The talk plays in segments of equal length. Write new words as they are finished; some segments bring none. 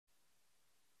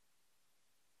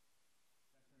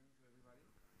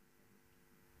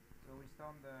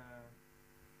restart the.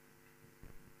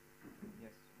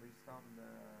 Yes, restart the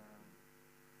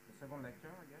second lecture,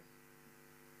 I guess.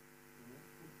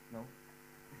 No.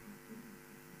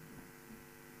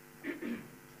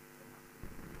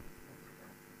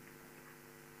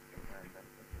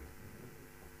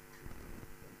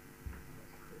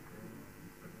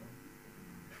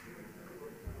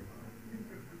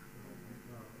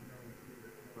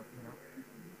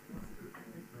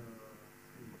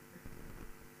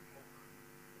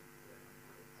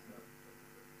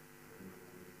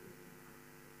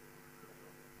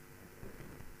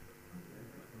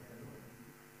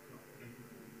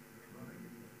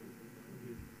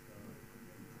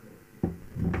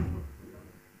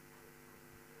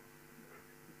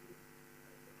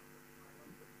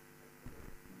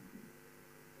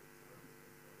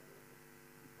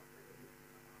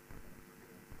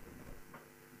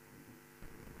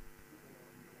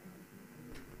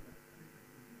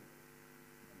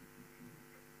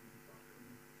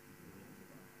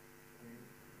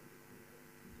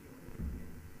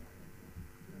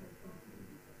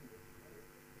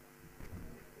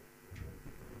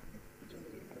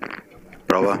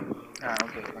 Prova.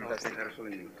 Okay, fantastic.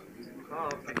 Oh,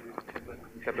 okay.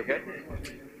 Is that okay?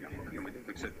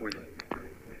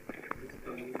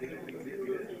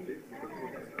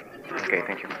 Okay,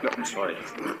 thank you. No, it's fine.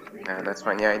 That's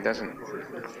fine. Yeah, it doesn't.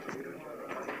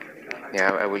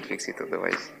 Yeah, I will fix it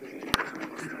otherwise.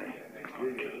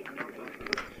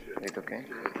 Is it okay?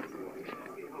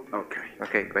 Okay.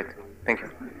 Okay, great. Thank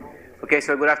you. Okay,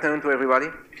 so good afternoon to everybody.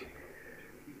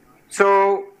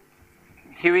 So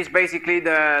here is basically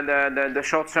the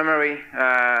short summary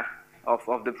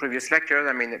of the previous lectures.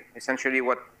 I mean, essentially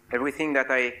everything that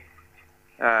I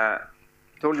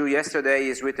told you yesterday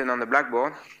is written on the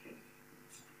blackboard.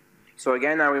 So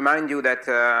again, I remind you that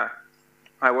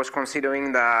I was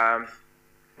considering the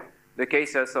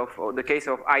case of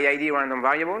IID random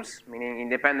variables, meaning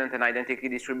independent and identically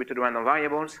distributed random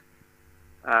variables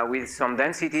with some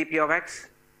density P of x,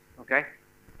 okay?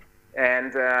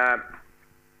 And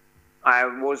I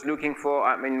was looking for,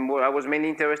 I was mainly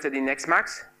interested in x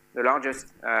max, the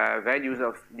largest values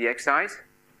of the x size.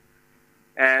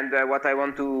 And what I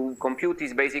want to compute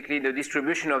is basically the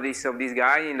distribution of this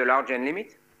guy in the large n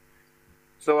limit.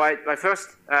 So I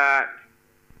first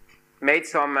made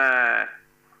some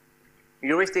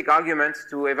heuristic arguments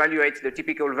to evaluate the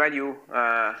typical value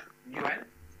mu n.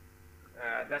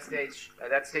 That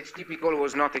stage typical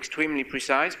was not extremely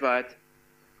precise, but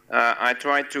I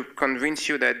tried to convince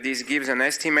you that this gives an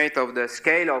estimate of the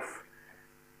scale of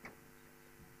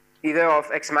either of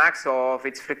x max or of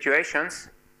its fluctuations.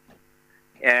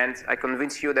 And I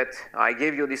convinced you that I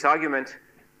gave you this argument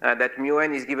that mu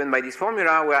n is given by this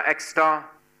formula where x star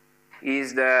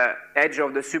is the edge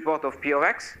of the support of P of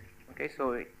x, okay,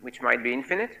 so which might be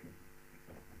infinite.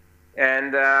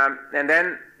 And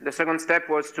then the second step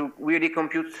was to really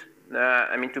compute,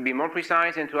 to be more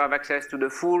precise and to have access to the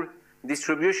full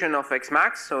distribution of x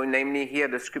max. So namely here,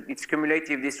 its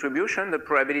cumulative distribution, the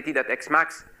probability that x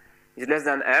max is less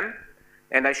than m.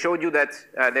 And I showed you that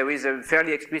there is a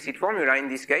fairly explicit formula in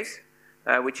this case,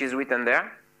 which is written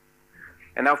there.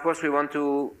 And now, of course, we want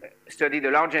to study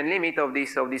the large n limit of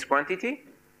this quantity.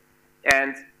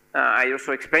 And I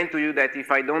also explained to you that if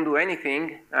I don't do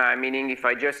anything, meaning if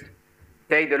I just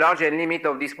take the large n limit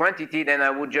of this quantity, then I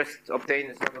would just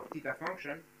obtain a sort of theta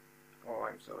function. Oh,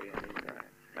 I'm sorry.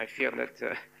 I fear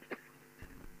that.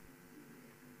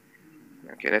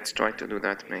 Okay, let's try to do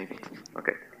that maybe.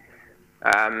 Okay.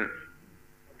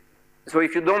 So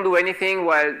if you don't do anything,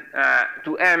 well,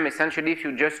 to m, essentially, if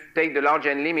you just take the large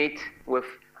n limit with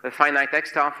a finite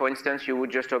x star, for instance, you would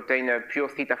just obtain a pure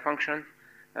theta function,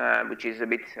 which is a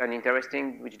bit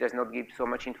uninteresting, which does not give so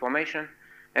much information.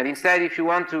 And instead, if you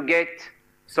want to get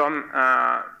some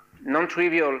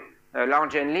non-trivial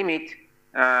large n limit,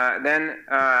 then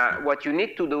what you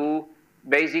need to do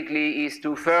basically is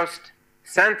to first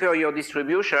center your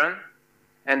distribution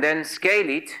and then scale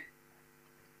it.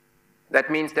 That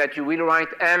means that you will write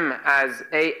m as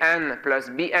an plus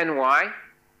bny,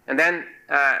 and then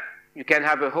you can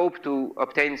have a hope to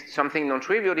obtain something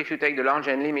non-trivial if you take the large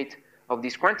n limit of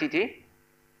this quantity.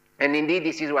 And indeed,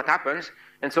 this is what happens.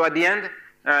 And so at the end,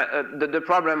 the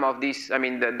problem of this,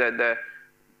 the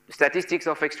statistics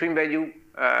of extreme value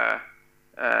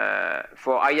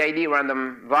for IID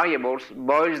random variables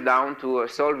boils down to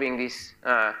solving this,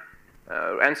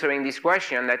 answering this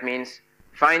question. That means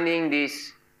finding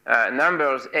these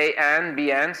numbers an,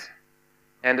 bn's,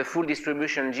 and the full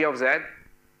distribution g of z,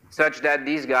 such that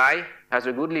this guy has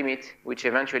a good limit, which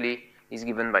eventually is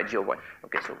given by g of y.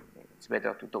 Okay, so it's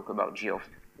better to talk about g of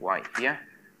y here.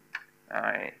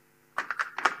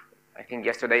 I think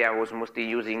yesterday I was mostly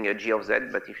using g of z,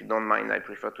 but if you don't mind, I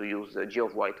prefer to use g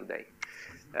of y today.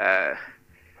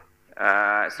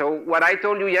 So what I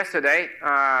told you yesterday,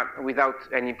 without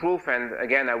any proof, and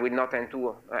again, I will not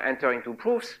enter into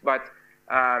proofs, but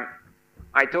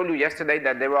I told you yesterday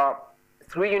that there are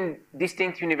three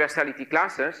distinct universality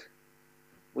classes,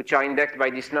 which are indexed by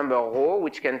this number rho,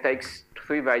 which can take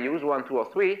three values, 1, 2, or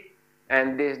 3.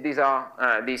 And these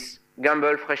are this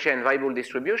Gumbel, Frechet, and Weibull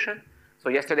distribution. So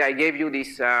yesterday I gave you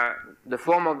this, the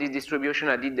form of this distribution.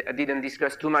 I didn't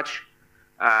discuss too much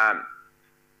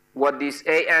what these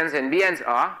ANs and BNs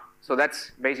are. So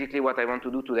that's basically what I want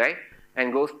to do today,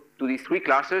 and go to these three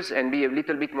classes and be a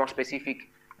little bit more specific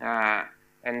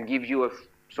and give you a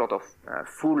sort of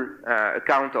full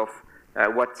account of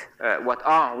what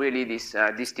are really these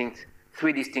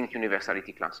three distinct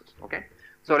universality classes. Okay,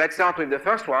 so let's start with the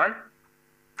first one,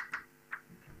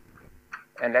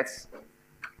 and let's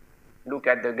look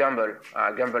at the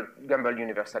Gumbel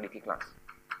universality class.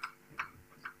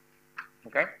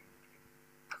 Okay.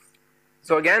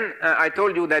 So again, I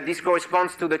told you that this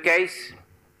corresponds to the case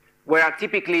where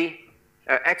typically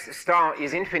x star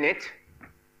is infinite.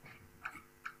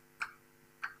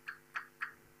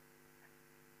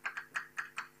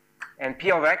 And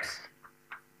P of x,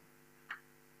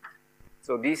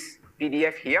 so this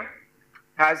PDF here,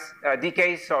 has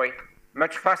decays,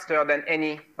 much faster than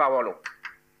any power law.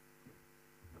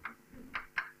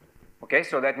 Okay,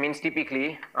 so that means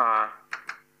typically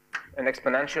an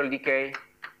exponential decay.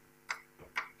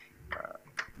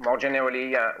 More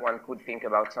generally, one could think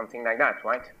about something like that,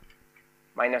 right?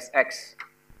 Minus x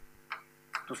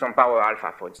to some power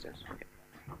alpha, for instance, okay,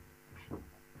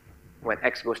 when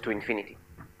x goes to infinity.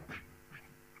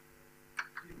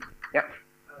 Yeah.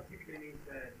 Typically means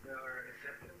that there are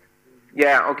exceptions.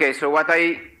 Yeah. Okay. So what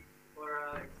I.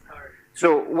 For x star.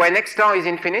 So when x star is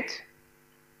infinite,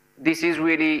 this is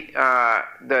really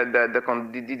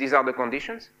these are the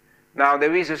conditions. Now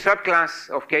there is a subclass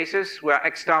of cases where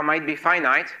x star might be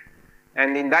finite,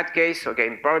 and in that case, okay,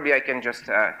 probably I can just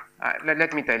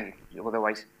let me tell you,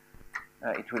 otherwise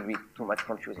it will be too much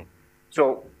confusing.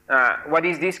 So what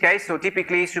is this case? So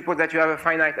typically, suppose that you have a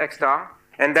finite x star,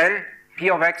 and then P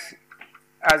of x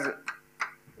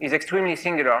is extremely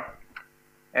singular,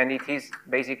 and it is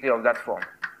basically of that form.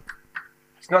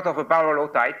 It's not of a power law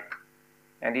type,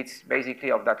 and it's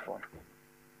basically of that form.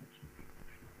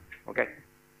 Okay.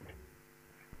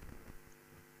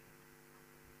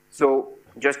 So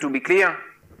just to be clear,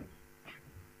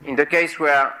 in the case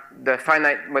where there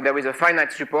is a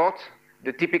finite support,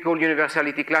 the typical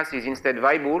universality class is instead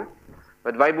Weibull,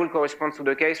 but Weibull corresponds to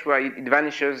the case where it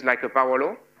vanishes like a power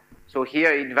law. So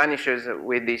here it vanishes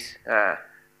with this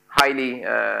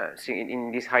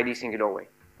in this highly singular way.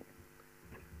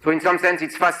 So in some sense,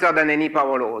 it's faster than any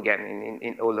power law again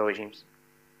in all the regimes.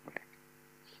 Okay.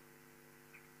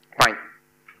 Fine.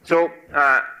 So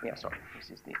yeah, sorry,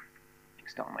 this is the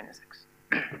x star minus x.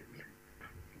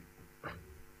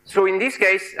 So in this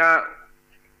case,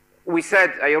 we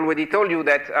said, I already told you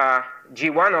that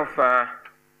G1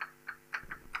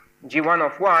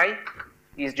 of y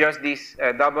is just this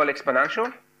double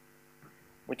exponential,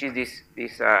 which is this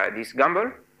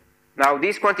Gumbel. Now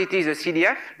this quantity is a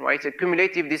CDF, right? It's a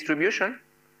cumulative distribution.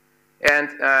 And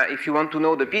if you want to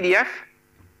know the PDF,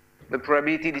 the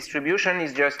probability distribution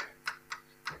is just,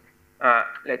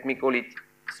 let me call it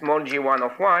small g1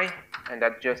 of y, and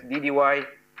that's just d dy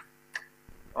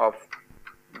of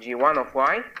g1 of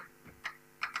y,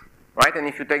 right? And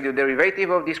if you take the derivative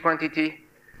of this quantity,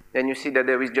 then you see that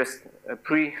there is just a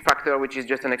pre-factor, which is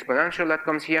just an exponential that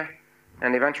comes here,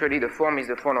 and eventually the form is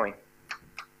the following,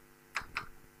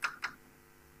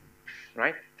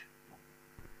 right?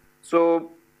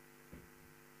 So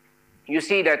you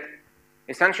see that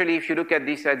essentially, if you look at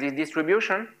this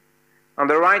distribution, on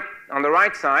the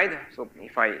right side, so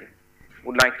if I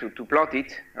would like to plot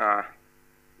it,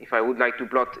 if I would like to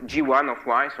plot g1 of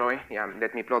y,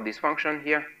 let me plot this function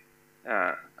here.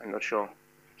 I'm not sure.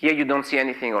 Here you don't see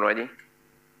anything already?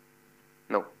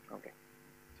 No, okay.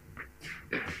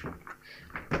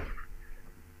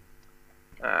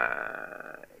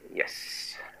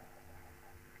 Yes.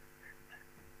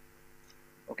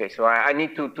 Okay, so I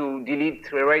need to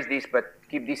erase this, but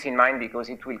keep this in mind because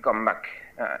it will come back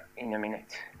in a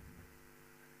minute.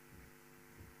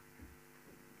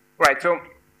 Right, so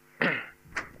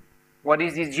what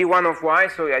is this G1 of y?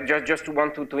 So I just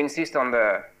want to insist on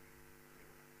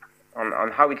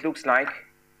how it looks like,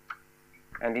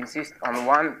 and insist on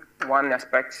one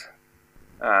aspect.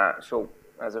 So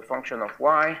as a function of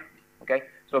y, okay.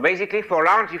 So basically, for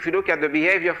large, if you look at the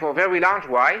behavior for very large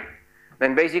y,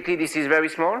 then basically this is very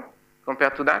small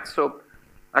compared to that. So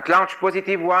At large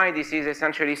positive y, this is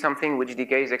essentially something which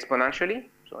decays exponentially,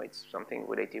 so it's something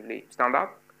relatively standard.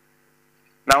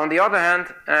 Now, on the other hand,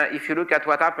 if you look at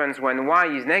what happens when y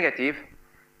is negative,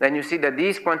 then you see that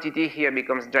this quantity here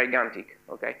becomes gigantic,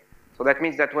 okay? So that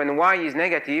means that when y is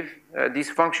negative, this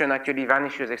function actually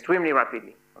vanishes extremely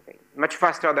rapidly, okay? Much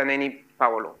faster than any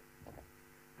power law.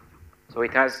 So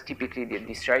it has typically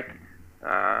this shape.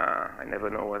 I never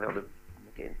know whether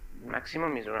the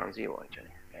maximum is around 0, actually.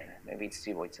 Maybe it's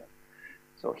 0 itself.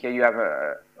 So here you have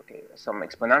some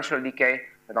exponential decay,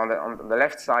 but on the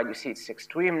left side, you see it's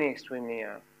extremely,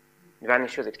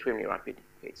 vanishes extremely rapidly.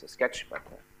 Okay, it's a sketch, but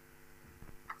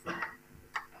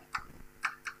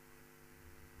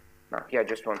now here I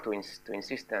just want to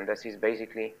insist, and this is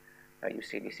basically, you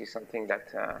see, this is something that,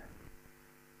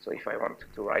 so if I want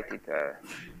to write it,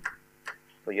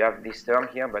 so you have this term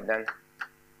here, but then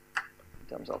in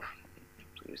terms of,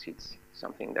 so you see it's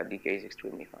something that decays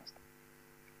extremely fast.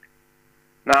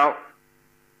 Now,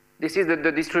 this is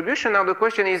the distribution. Now the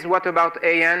question is, what about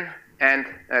AN and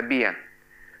BN?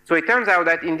 So it turns out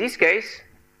that in this case,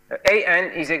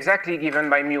 AN is exactly given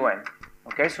by mu n.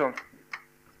 Okay, so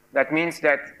that means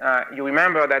that you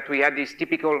remember that we had this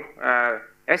typical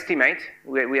estimate.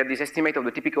 We had this estimate of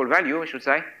the typical value, I should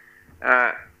say.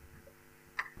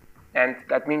 And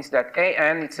that means that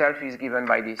AN itself is given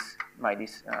by this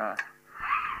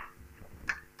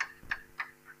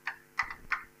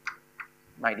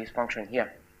function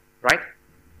here, right?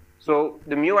 So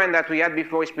the mu n that we had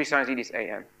before is precisely this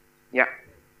AN. Yeah.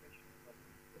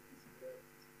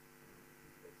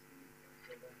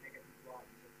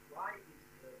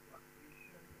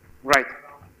 Right.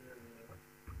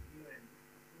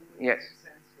 Yes.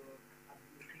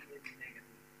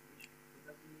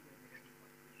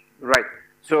 Right.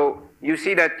 So you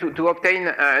see that to obtain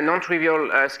a non-trivial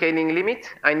scaling limit,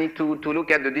 I need to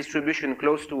look at the distribution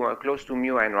close to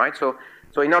mu n, right? So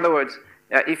in other words,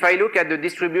 if I look at the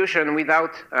distribution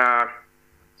without,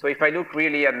 so if I look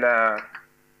really at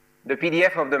the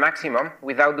PDF of the maximum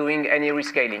without doing any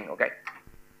rescaling, okay?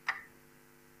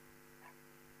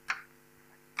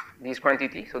 This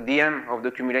quantity, so dm of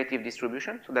the cumulative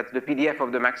distribution, so that's the PDF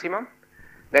of the maximum,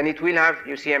 then it will have,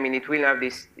 you see, I mean, it will have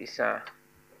this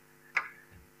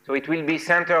so it will be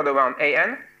centered around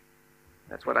AN,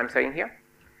 that's what I'm saying here,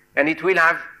 and it will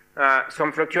have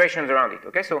some fluctuations around it,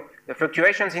 okay? So the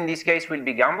fluctuations in this case will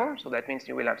be gamble, so that means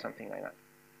you will have something like that.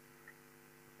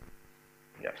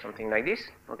 You have something like this,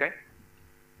 okay?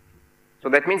 So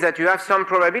that means that you have some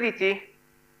probability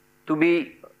to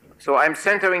be, so I'm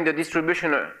centering the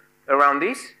distribution around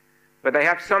this, but I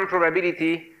have some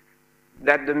probability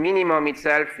that the minimum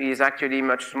itself is actually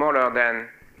much smaller than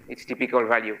its typical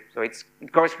value. So it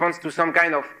corresponds to some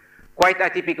kind of quite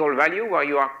atypical value where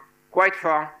you are quite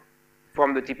far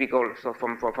from the typical, so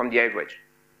from the average.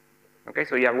 Okay,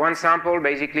 so you have one sample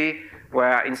basically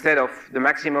where instead of the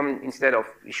maximum,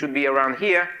 it should be around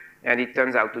here, and it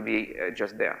turns out to be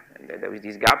just there. And then there is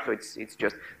this gap, so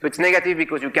it's negative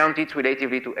because you count it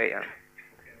relatively to AN.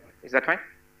 Is that fine?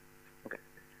 Okay.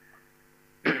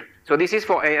 So this is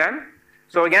for AN.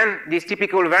 So again, this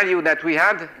typical value that we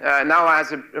had now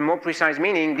has a more precise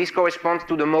meaning. This corresponds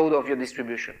to the mode of your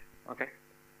distribution. Okay.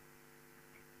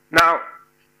 Now,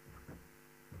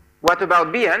 what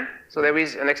about Bn? So there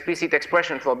is an explicit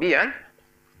expression for Bn.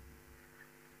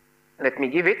 Let me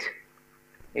give it.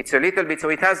 It's a little bit, so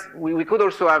it has, we could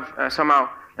also have somehow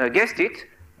guessed it,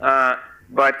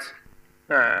 but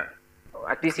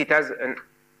at least it has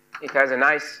a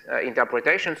nice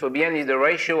interpretation. So Bn is the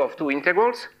ratio of two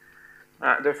integrals.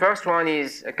 The first one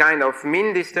is a kind of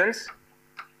mean distance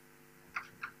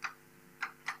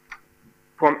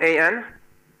from AN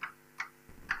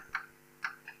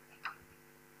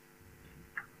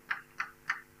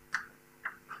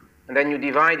and then you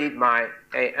divide it by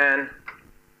AN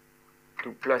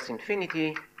to plus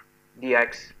infinity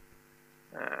dx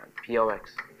p of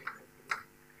x.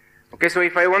 Okay, so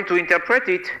if I want to interpret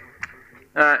it,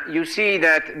 you see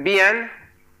that Bn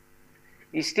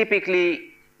is typically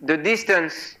the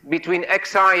distance between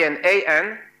xi and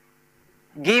AN,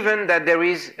 given that there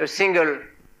is a single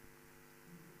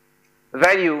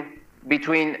value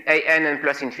between AN and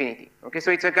plus infinity. Okay,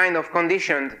 so it's a kind of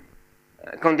conditioned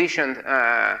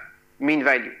mean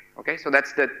value. Okay, so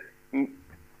that's the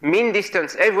mean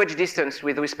distance, average distance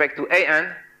with respect to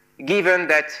AN, given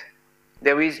that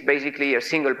there is basically a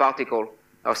single particle,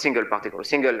 or single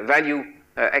value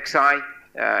xi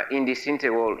in this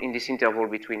interval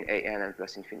between AN and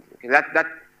plus infinity. Okay,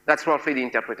 that's roughly the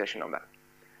interpretation of that.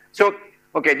 So,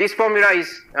 okay, this formula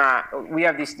is, we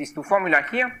have these two formula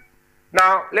here.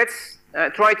 Now, let's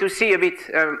try to see a bit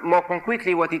more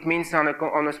concretely what it means on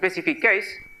a specific case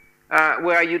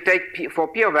where you take for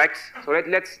P of x. So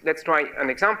let's try an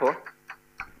example.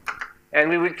 And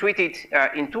we will treat it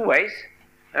in two ways.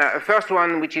 First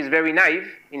one, which is very naive,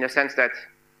 in the sense that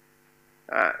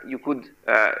you could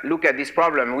look at this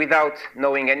problem without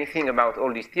knowing anything about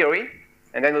all this theory.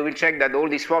 And then we will check that all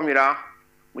these formula,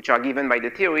 which are given by the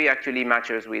theory, actually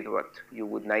matches with what you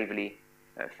would naively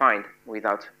find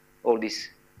without all this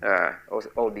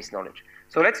knowledge.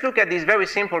 So let's look at this very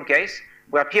simple case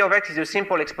where P of x is a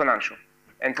simple exponential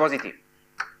and positive.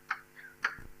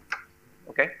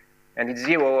 Okay? And it's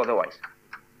 0 otherwise.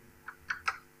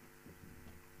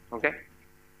 Okay?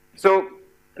 So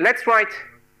let's write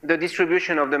the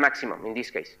distribution of the maximum in this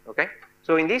case. Okay?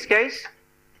 So in this case,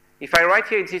 if I write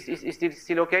here, is it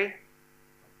still okay?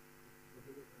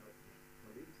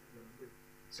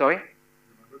 Sorry?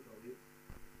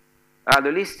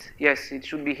 The list, yes, it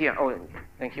should be here. Oh,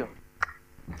 thank you.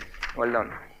 Well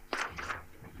done.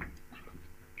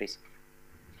 Please.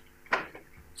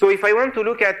 So if I want to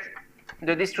look at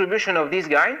the distribution of this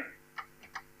guy,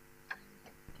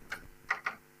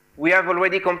 we have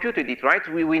already computed it, right?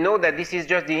 We know that this is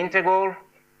just the integral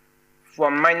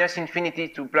from minus infinity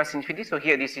to plus infinity. So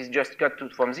here this is just cut to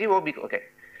from 0. Okay,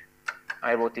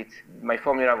 I wrote it. My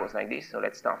formula was like this. So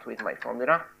let's start with my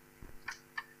formula.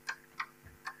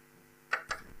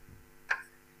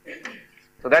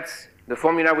 So that's the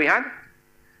formula we had.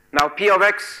 Now P of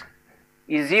x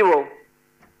is 0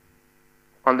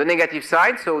 on the negative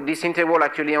side. So this interval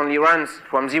actually only runs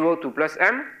from 0 to plus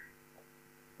m.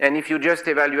 And if you just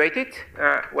evaluate it,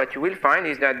 what you will find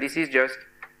is that this is just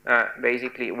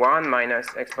basically 1 minus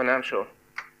exponential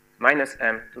minus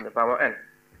m to the power n.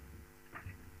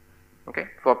 Okay,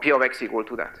 for P of x equal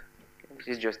to that. Okay. This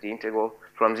is just the integral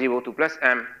from 0 to plus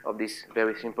m of this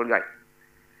very simple guy.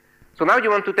 So now you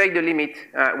want to take the limit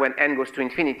when n goes to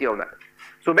infinity of that.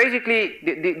 So basically,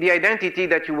 the identity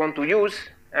that you want to use,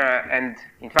 and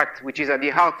in fact, which is at the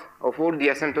heart of all the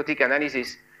asymptotic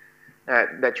analysis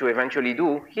that you eventually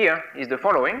do here, is the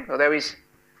following. So there is,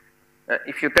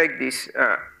 if you take this,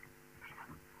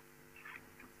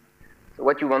 so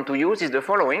what you want to use is the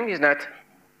following, is that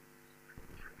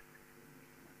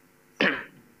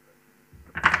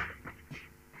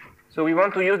so we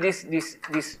want to use this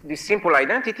simple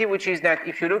identity, which is that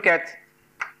if you look at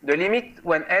the limit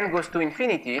when n goes to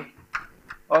infinity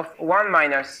of 1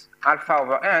 minus alpha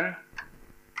over n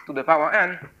to the power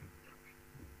n,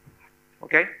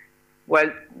 okay,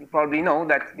 well, you probably know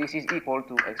that this is equal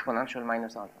to exponential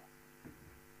minus alpha.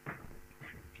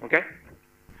 Okay?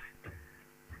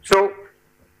 So,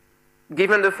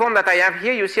 given the form that I have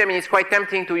here, you see, I mean, it's quite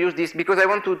tempting to use this because I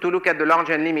want to look at the large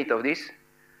n limit of this.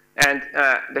 And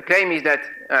the claim is that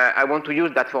I want to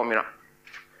use that formula.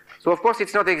 So, of course,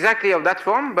 it's not exactly of that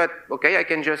form, but okay, I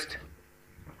can just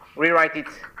rewrite it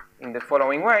in the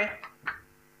following way,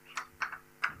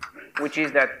 which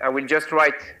is that I will just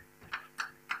write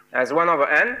as 1 over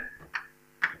n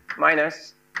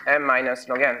minus m minus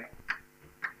log n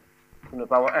to the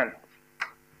power n.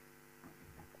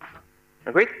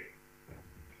 Agreed?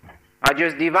 I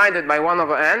just divided by 1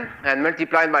 over n and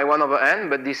multiplied by 1 over n,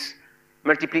 but this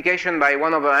multiplication by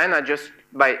 1 over n,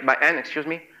 by n, excuse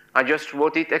me, I just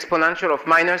wrote it exponential of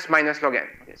minus log n.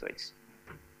 Okay, so it's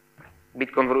a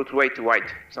bit convoluted way to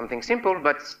write something simple,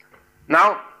 but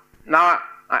now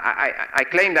I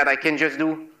claim that I can just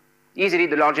do easily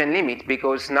the large n limit,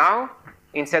 because now,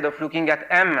 instead of looking at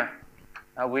m,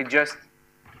 I will just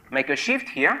make a shift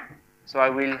here. So I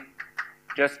will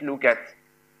just look at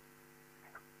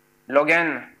log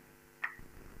n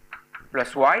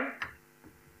plus y.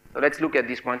 So let's look at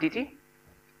this quantity.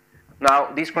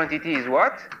 Now, this quantity is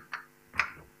what?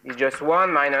 It's just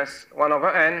 1 minus 1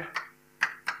 over n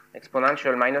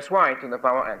exponential minus y to the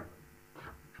power n.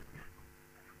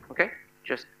 Okay?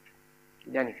 Just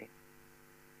anything.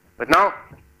 But now,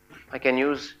 I can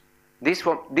use this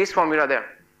formula there.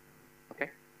 Okay?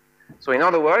 So in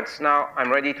other words, now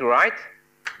I'm ready to write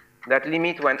that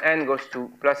limit when n goes to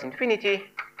plus infinity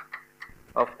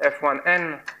of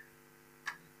f1n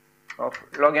of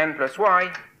log n plus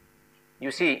y,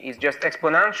 you see, is just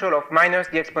exponential of minus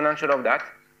the exponential of that.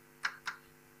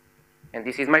 And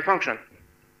this is my function.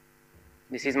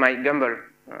 This is my Gumbel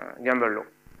law.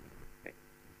 Okay.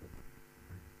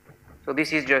 So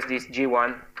this is just this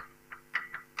g1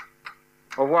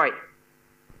 of y.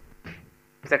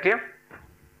 Is that clear?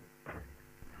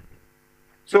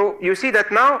 So you see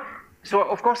that now, so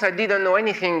of course I didn't know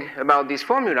anything about these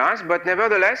formulas, but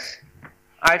nevertheless,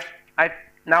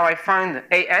 now I find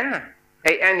an.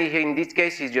 An in this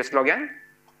case is just log n.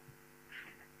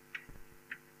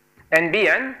 And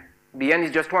Bn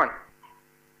is just 1.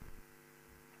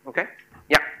 Okay?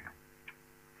 Yeah.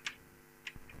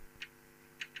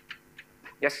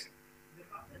 Yes?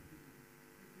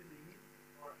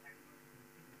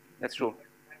 That's true.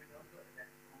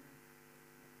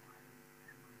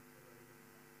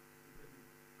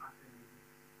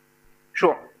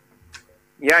 Sure.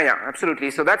 Yeah,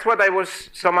 absolutely. So that's what I was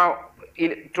somehow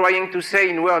trying to say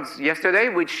in words yesterday,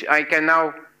 which I can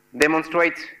now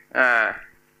demonstrate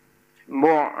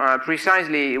more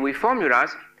precisely with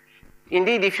formulas.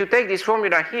 Indeed, if you take this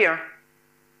formula here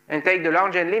and take the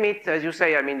large n limit, as you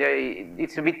say, I mean,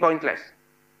 it's a bit pointless.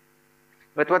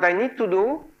 But what I need to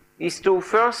do is to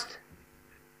first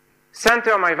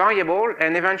center my variable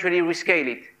and eventually rescale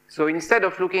it. So instead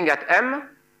of looking at m,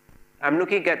 I'm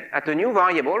looking at a new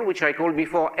variable, which I called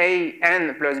before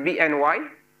an plus bny.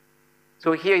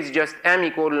 So here it's just m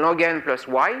equal log n plus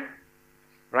y,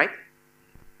 right?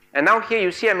 And now here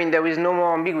you see, I mean, there is no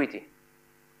more ambiguity.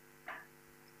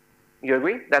 You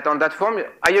agree that on that formula?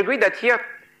 I agree that here,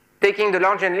 taking the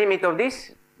large n limit of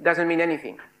this doesn't mean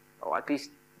anything, or at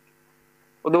least,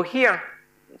 although here,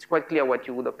 it's quite clear what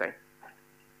you would obtain.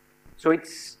 So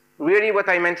it's really what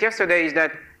I meant yesterday is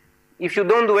that if you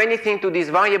don't do anything to this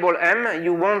variable m,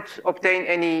 you won't obtain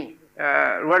any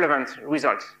relevant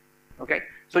results, okay?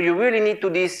 So you really need to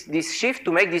this shift,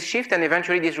 to make this shift and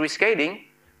eventually this rescaling.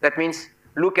 That means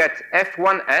look at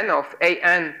f1n of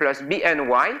an plus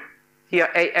bny. Here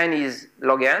an is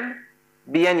log n,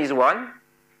 bn is 1,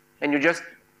 and you just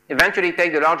eventually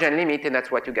take the large n limit, and that's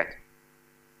what you get.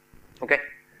 Okay?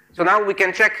 So now we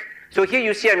can check. So here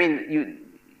you see, I mean,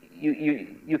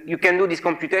 you can do this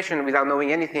computation without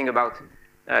knowing anything about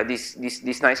this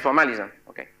nice formalism.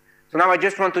 Okay? So now I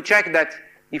just want to check that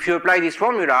if you apply this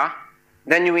formula,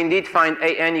 then you indeed find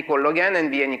an equal log n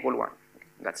and bn equal 1. Okay?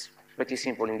 That's pretty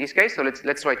simple in this case, so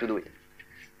let's try to do it.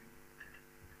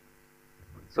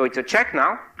 So it's a check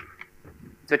now.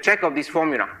 It's a check of this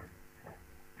formula.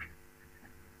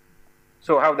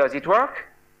 So how does it work?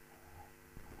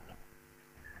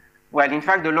 Well, in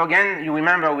fact, the log n, you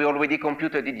remember we already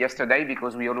computed it yesterday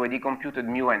because we already computed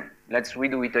mu n. Let's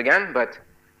redo it again, but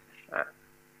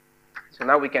so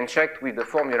now we can check with the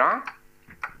formula.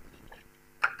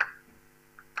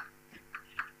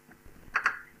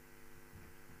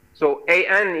 So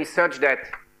an is such that,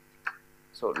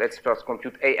 so let's first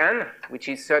compute an, which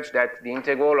is such that the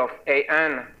integral of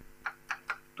an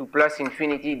to plus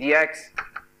infinity dx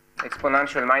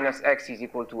exponential minus x is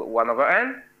equal to 1 over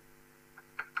n.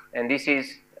 And this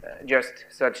is just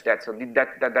such that, so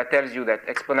that tells you that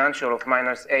exponential of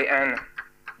minus an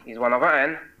is 1 over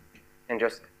n, and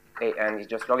just an is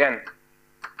just log n.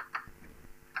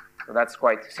 So that's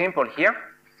quite simple here.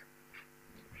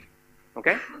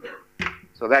 Okay?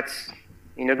 So that's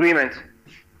in agreement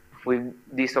with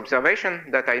this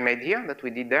observation that I made here, that we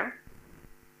did there,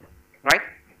 right?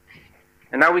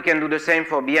 And now we can do the same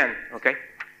for Bn, okay?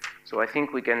 So I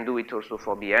think we can do it also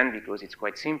for Bn because it's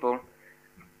quite simple.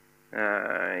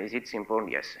 Is it simple?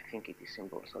 Yes, I think it is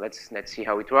simple. So let's see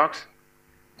how it works.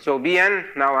 So Bn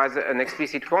now has an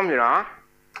explicit formula.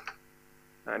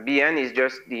 Bn is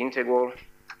just the integral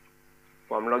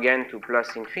from log n to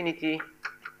plus infinity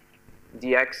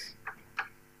dx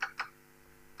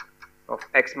of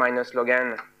x minus log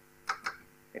n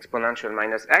exponential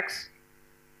minus x,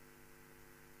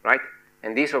 right?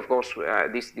 And this, of course,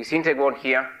 this integral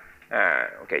here,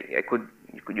 okay,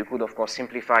 you could of course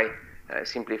simplify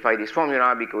this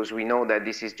formula because we know that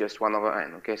this is just 1 over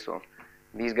n. Okay, so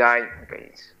this guy,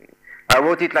 okay, I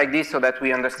wrote it like this so that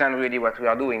we understand really what we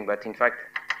are doing, but in fact,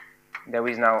 there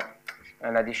is now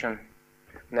an additional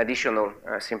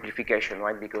simplification,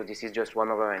 right? Because this is just 1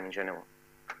 over n in general,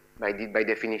 by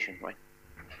definition, right?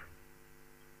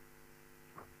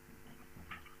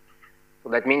 So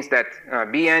that means that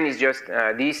Bn is just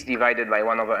this divided by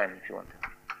 1 over n, if you want.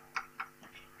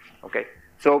 Okay.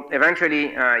 So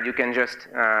eventually, you can just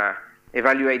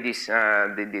evaluate this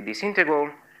this integral,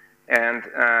 and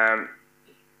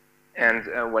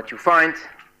what you find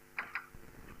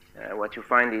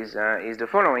is the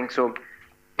following. So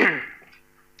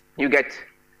you get,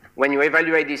 when you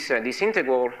evaluate this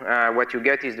integral, what you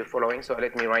get is the following. So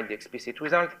let me write the explicit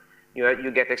result.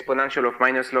 You get exponential of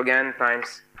minus log n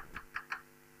times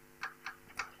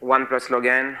 1 plus log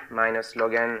n minus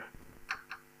log n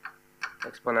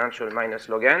exponential minus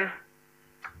log n,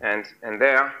 and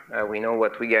there we know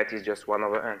what we get is just 1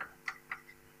 over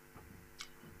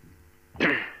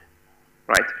n.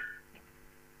 Right?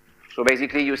 So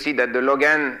basically you see that the log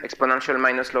n exponential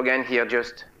minus log n here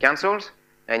just cancels,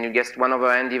 and you get 1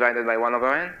 over n divided by 1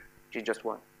 over n, which is just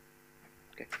 1.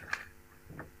 Okay.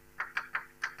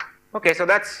 Okay, so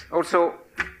that also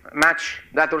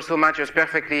matches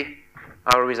perfectly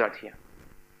our result here.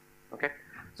 Okay,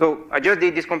 so I just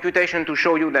did this computation to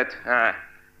show you that,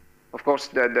 of course,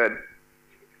 the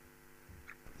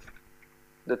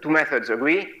two methods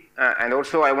agree, and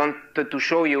also I wanted to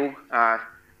show you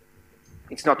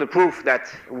it's not a proof that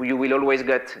you will always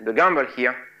get the gamble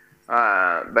here,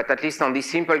 but at least on this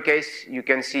simple case, you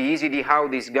can see easily how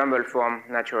this gamble form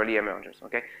naturally emerges.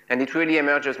 Okay, and it really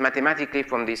emerges mathematically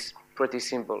from this pretty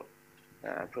simple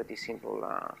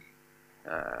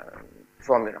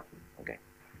formula. Okay,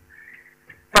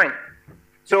 fine.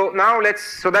 So now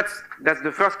that's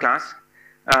the first class.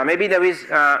 Maybe there is.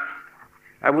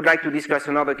 I would like to discuss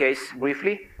another case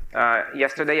briefly.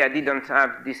 Yesterday I didn't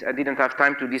have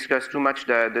time to discuss too much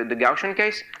the Gaussian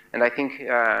case, and I think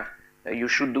you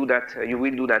should do that. You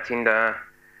will do that in the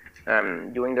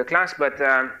during the class. But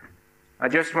I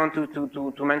just want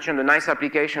to mention the nice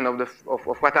application of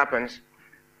what happens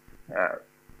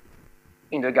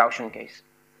in the Gaussian case.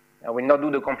 I will not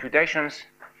do the computations.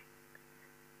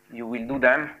 You will do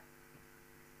them,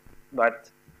 but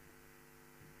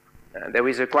there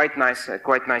is a quite nice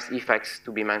effects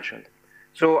to be mentioned.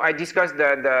 So I discussed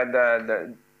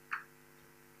the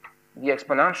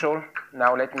exponential.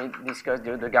 Now let me discuss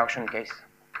the Gaussian case.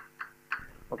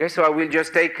 Okay, so I will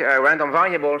just take random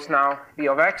variables now, p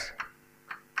of x,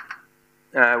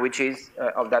 which is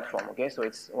of that form. Okay, so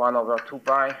it's 1 over 2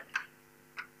 pi.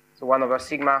 So 1 over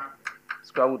sigma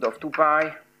square root of 2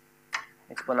 pi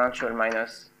exponential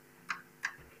minus.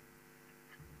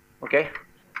 Okay,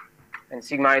 and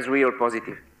sigma is real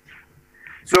positive.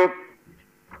 So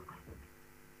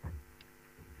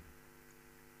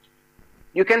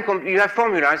you have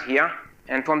formulas here,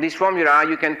 and from this formula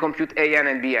you can compute an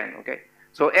and bn. Okay,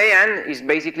 so an is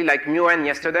basically like mu n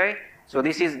yesterday. So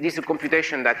this is a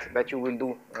computation that you will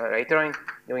do later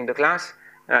during the class.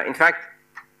 In fact,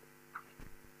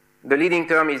 the leading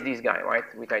term is this guy, right,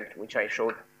 which I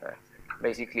showed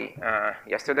basically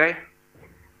yesterday.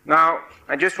 Now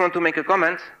I just want to make a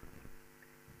comment.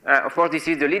 Of course, this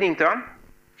is the leading term.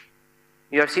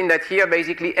 You have seen that here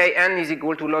basically an is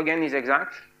equal to log n is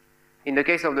exact. In the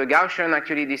case of the Gaussian,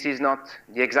 actually this is not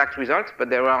the exact result, but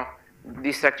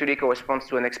this actually corresponds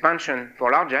to an expansion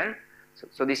for large n.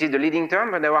 So this is the leading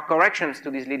term, but there are corrections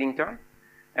to this leading term.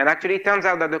 And actually it turns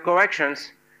out that the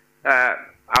corrections are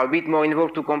a bit more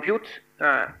involved to compute,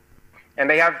 and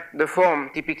they have the form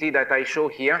typically that I show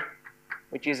here,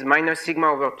 which is minus sigma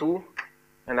over 2,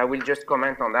 and I will just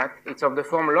comment on that. It's of the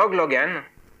form log n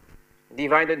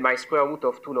divided by square root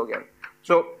of 2 log n.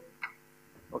 So,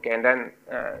 okay, and then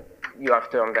you have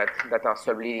terms that are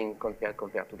subleading compared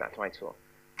to that, right? So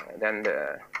then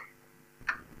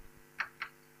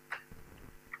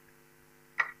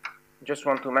just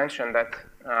want to mention that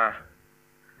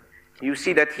you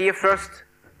see that here first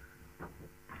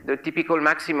the typical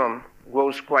maximum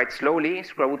grows quite slowly.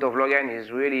 Square root of log n is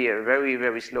really a very,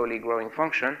 very slowly growing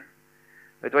function.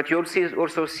 But what you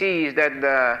also see is that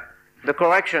the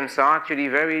corrections are actually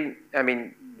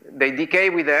they decay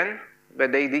with n,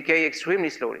 but they decay extremely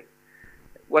slowly.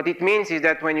 What it means is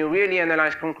that when you really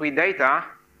analyze concrete data,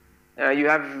 you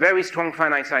have very strong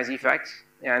finite size effects,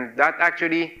 and that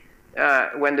actually,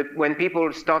 when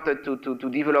people started to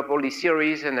develop all these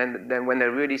theories, and then when they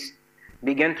really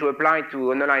began to apply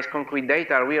to analyze concrete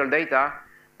data, real data,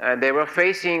 they were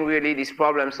facing really these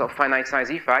problems of finite size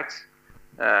effects,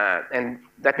 and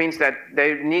that means that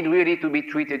they need really to be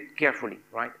treated carefully,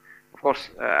 right? Of course,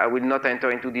 I will not enter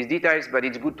into these details, but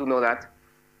it's good to know that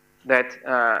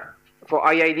for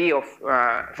IID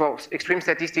for extreme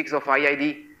statistics of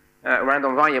IID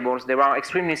random variables, there are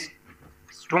extremely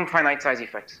strong finite size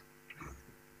effects.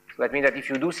 So that means that if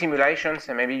you do simulations,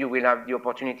 and maybe you will have the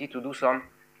opportunity to do some,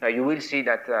 you will see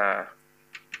that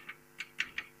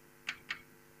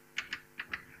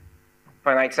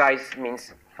finite size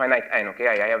means finite n. Okay,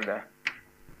 I have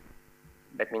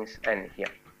that means n here.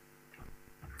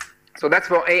 So that's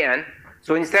for an.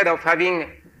 So instead of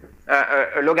having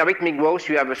a logarithmic growth,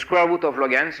 you have a square root of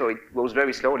log n, so it goes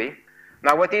very slowly.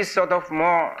 Now what is sort of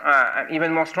more,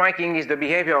 even more striking is the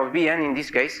behavior of bn in this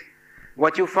case.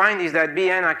 What you find is that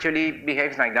bn actually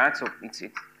behaves like that, so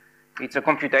it's a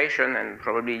computation, and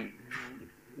probably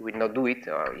you will not do it.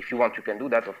 If you want, you can do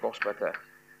that, of course, but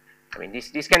I mean,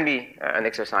 this can be an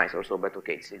exercise also, but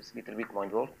okay, it's a little bit more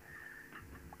involved.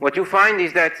 What you find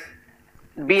is that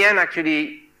bn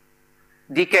actually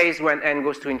decays when n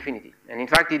goes to infinity. And in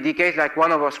fact, it decays like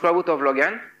 1 over square root of log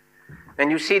n. And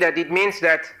you see that it means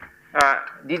that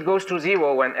it goes to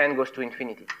 0 when n goes to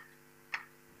infinity.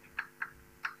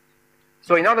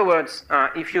 So in other words,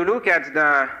 if you look at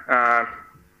the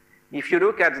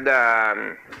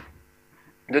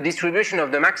the distribution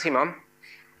of the maximum,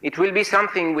 it will be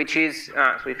something which is,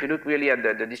 so if you look really at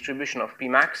the distribution of P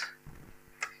max,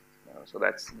 so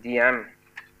that's dm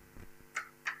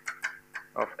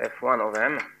of f1 of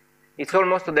m, it's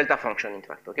almost a delta function, in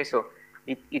fact. Okay, so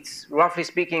it's roughly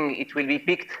speaking, it will be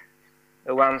picked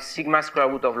around sigma square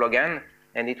root of log n,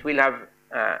 and it will have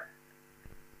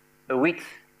a width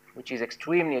which is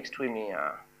extremely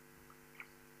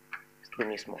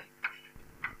small.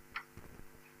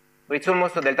 So it's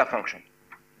almost a delta function.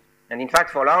 And in fact,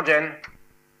 for large n,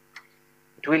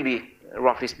 it will be,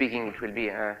 roughly speaking, it will be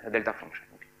a delta function.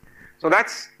 Okay. So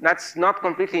that's not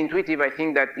completely intuitive. I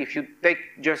think that if you take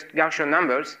just Gaussian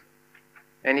numbers,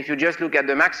 and if you just look at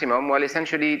the maximum, well,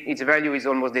 essentially, its value is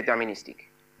almost deterministic.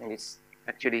 And it's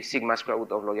actually sigma square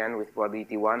root of log n with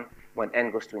probability 1 when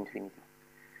n goes to infinity.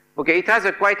 Okay, it has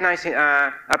a quite nice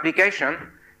application,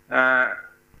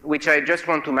 which I just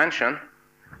want to mention.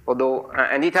 Although,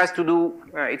 and it has to do,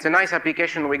 it's a nice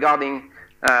application regarding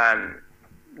a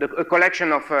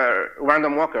collection of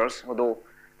random walkers, although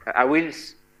I will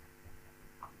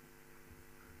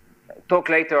talk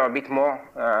later a bit more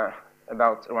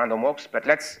about random walks, but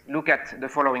let's look at the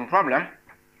following problem,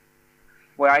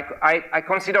 where I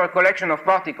consider a collection of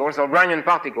particles, or Brownian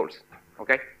particles,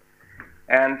 okay?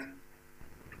 And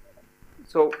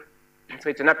so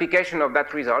it's an application of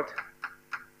that result,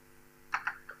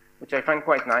 which I find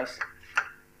quite nice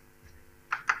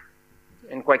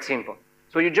and quite simple.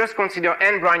 So you just consider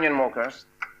n Brownian walkers,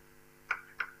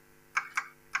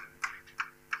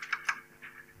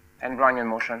 n Brownian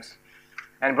motions,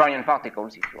 and Brownian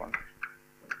particles, if you want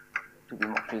to be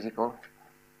more physical.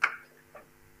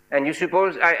 And you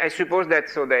suppose, I suppose that,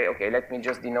 so they, okay, let me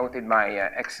just denote it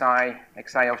by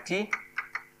xi of t,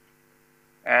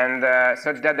 and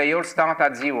such that they all start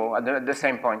at 0 at the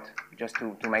same point, just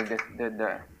to make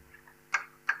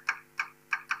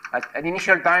at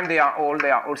initial time, they are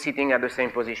all sitting at the same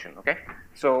position, okay?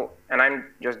 So, and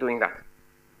I'm just doing that.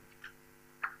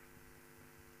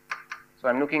 So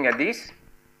I'm looking at this.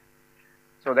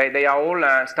 So they are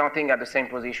all starting at the same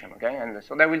position, okay? And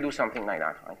so they will do something like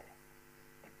that, right?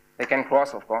 They can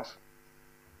cross, of course.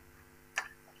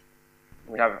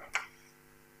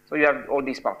 So you have all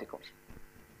these particles.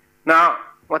 Now,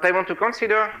 what I want to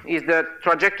consider is the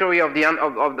trajectory of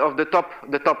the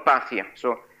top path here.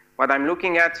 So what I'm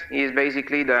looking at is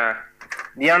basically the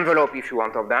envelope, if you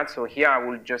want, of that. So here I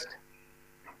will just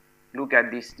look at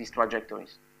these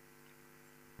trajectories.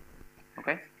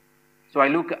 Okay? So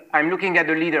I'm looking at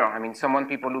the leader. I mean,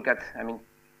 people look at,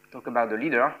 talk about the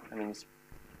leader. I mean, this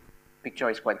picture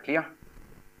is quite clear.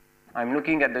 I'm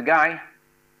looking at the guy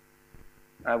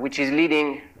which is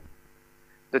leading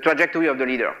the trajectory of the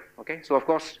leader. Okay? So of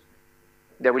course,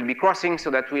 there will be crossing, so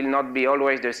that will not be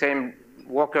always the same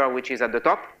walker which is at the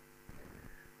top.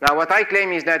 Now, what I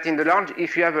claim is that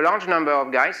if you have a large number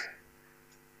of guys,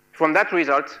 from that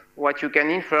result, what you can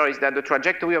infer is that the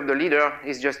trajectory of the leader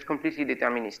is just completely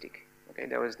deterministic. Okay,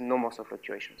 there is no more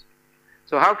fluctuations.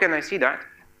 So how can I see that?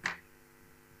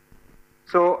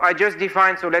 So I just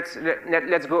defined. So let's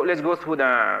go through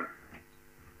the.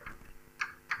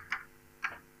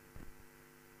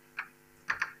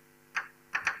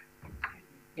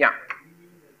 Yeah.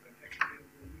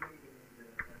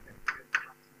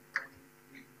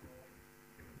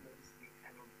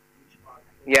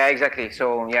 Yeah, exactly.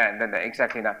 So yeah,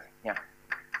 exactly that. Yeah.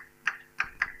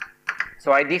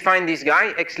 So I define this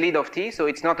guy, x lead of t. So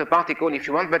it's not a particle, if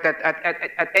you want, but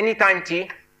at any time t,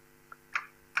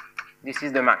 this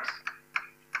is the max.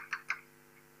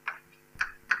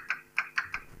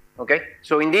 Okay.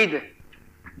 So indeed,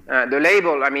 the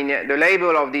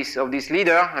label of this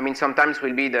leader, sometimes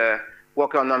will be the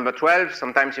walker number 12,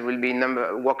 sometimes it will be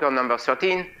walker number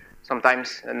 13,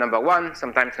 sometimes number 1,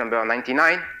 sometimes number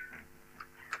 99.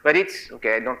 But it's,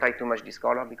 okay, I don't like too much this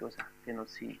color because I cannot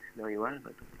see it very well,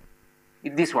 but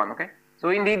it's this one, okay? So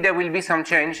indeed, there will be some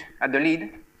change at the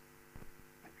lead.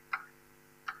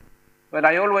 But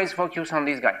I always focus on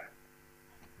this guy.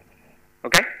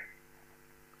 Okay?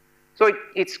 So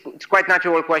it's quite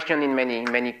natural question in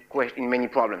many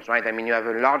problems, right? I mean, you have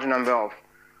a large number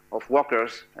of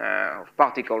walkers, of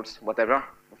particles, whatever,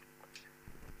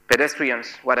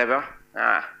 pedestrians, whatever,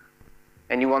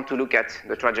 and you want to look at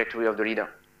the trajectory of the leader.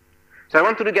 So I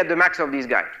want to look at the max of this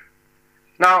guy.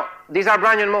 Now, these are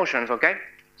Brownian motions, okay?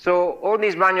 So all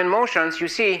these Brownian motions, you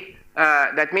see,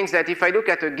 that means that if I look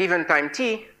at a given time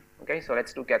t, okay, so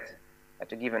let's look at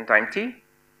a given time t.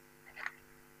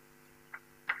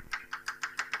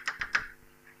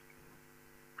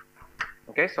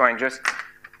 Okay, so I just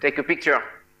take a picture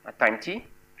at time t.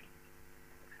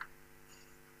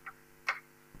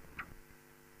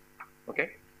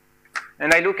 Okay,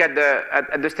 and I look at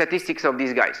the statistics of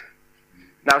these guys.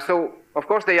 Now, so of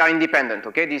course they are independent,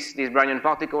 okay? These Brownian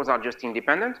particles are just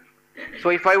independent. So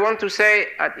if I want to say,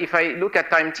 if I look at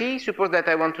time t, suppose that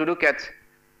I want to look at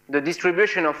the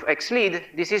distribution of x lead,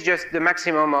 this is just the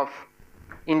maximum of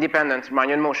independent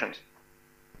Brownian motions,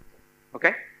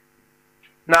 okay?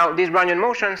 Now, these Brownian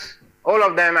motions, all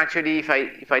of them actually, if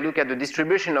I look at the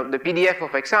distribution of the PDF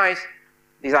of xi's,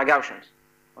 these are Gaussians,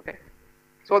 okay?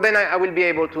 So then I will be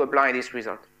able to apply this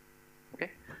result,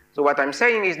 okay? So what I'm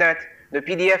saying is that the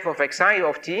PDF of xi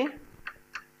of t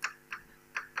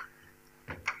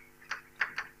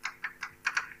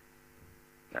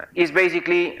is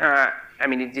basically, I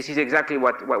mean, this is exactly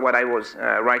what I was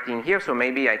writing here, so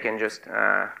maybe I can just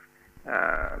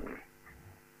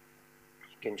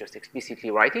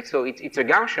explicitly write it. So it's a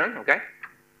Gaussian, okay?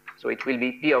 So it will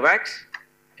be P of x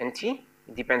and t.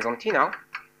 It depends on t now.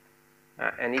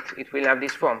 And it will have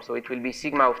this form. So it will be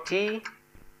sigma of t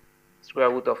square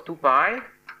root of 2 pi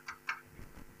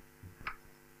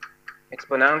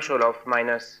exponential of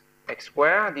minus x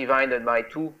squared divided by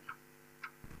 2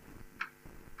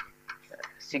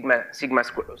 sigma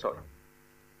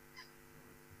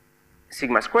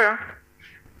square.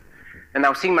 And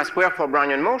now sigma square for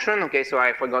Brownian motion, okay, so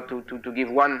I forgot to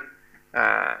give one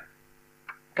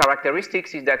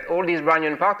characteristics, is that all these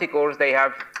Brownian particles, they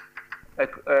have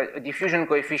a diffusion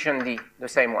coefficient d, the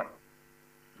same one.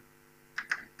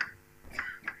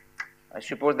 I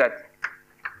suppose that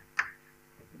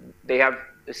they have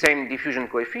the same diffusion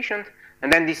coefficient.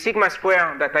 And then the sigma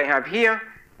square that I have here,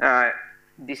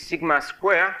 this sigma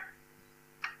square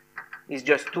is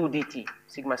just 2 dt.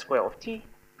 Sigma square of t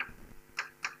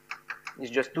is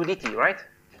just 2 dt, right?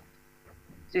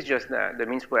 This is just the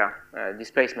mean square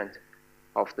displacement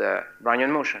of the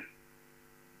Brownian motion.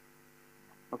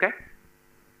 Okay?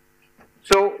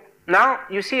 So now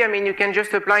you see, I mean, you can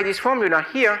just apply this formula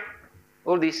here,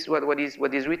 all this, what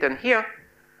is written here,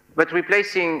 but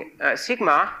replacing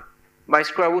sigma by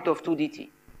square root of 2 dt.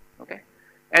 Okay?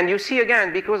 And you see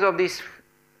again, because of this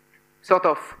sort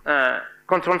of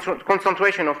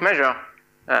concentration of measure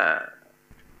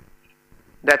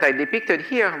that I depicted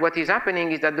here, what is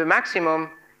happening is that the maximum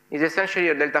is essentially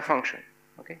a delta function.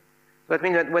 Okay? So that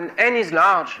means that when n is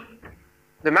large,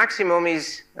 the maximum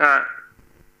is,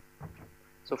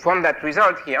 so from that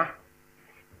result here,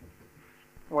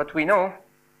 what we know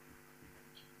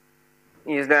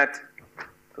is that,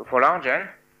 so for large n,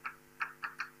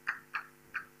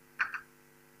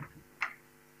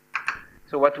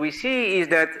 so what we see is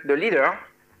that the leader,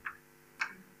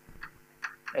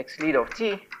 x lead of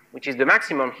t, which is the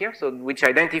maximum here, so which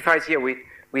identifies here with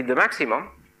the maximum,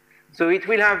 so it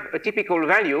will have a typical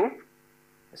value,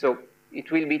 so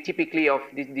it will be typically of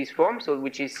this form, so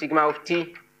which is sigma of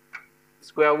t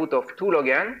square root of 2 log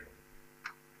n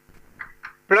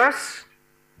plus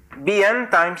bn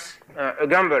times a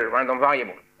Gumbel random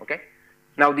variable, okay?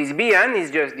 Now this bn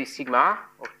is just this sigma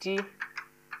of t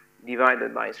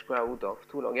divided by square root of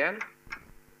 2 log n.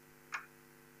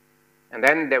 And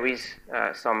then there is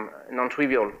some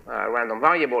non-trivial random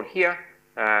variable here,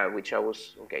 which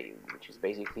is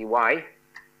basically y,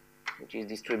 which is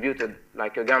distributed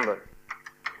like a Gumbel.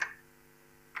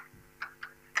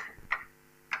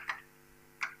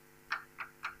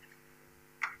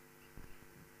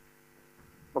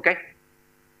 Okay?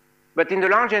 But in the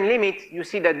large n limit, you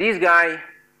see that this guy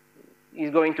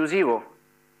is going to 0.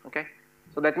 Okay?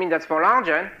 So that means that for large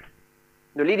n,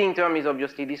 the leading term is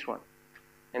obviously this one.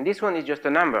 And this one is just a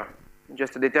number,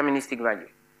 just a deterministic value.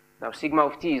 Now sigma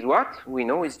of t is what? We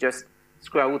know it's just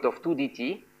square root of 2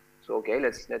 dt. So okay,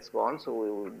 let's go on.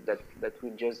 So that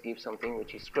will just give something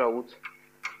which is square root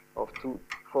of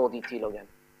 4 dt log n.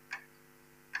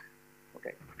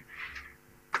 Okay.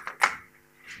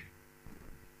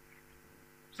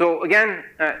 So again,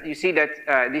 you see that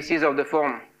this is of the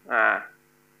form. I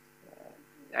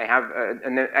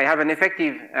have an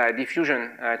effective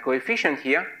diffusion coefficient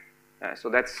here. So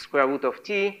that's square root of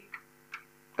t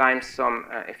times some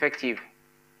effective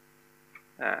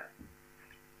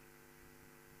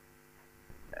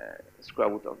square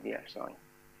root of df, sorry.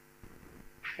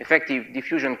 Effective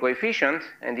diffusion coefficient,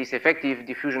 and this effective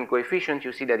diffusion coefficient,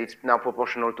 you see that it's now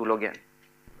proportional to log n.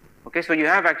 Okay, so you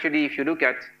have actually, if you look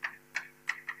at,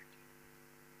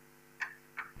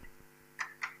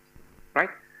 right?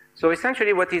 So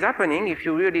essentially what is happening, if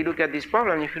you really look at this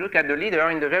problem, if you look at the leader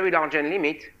in the very large n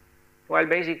limit, well,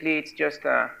 basically it's just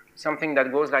something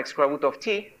that goes like square root of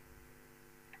t.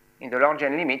 In the large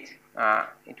n limit,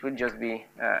 it will just be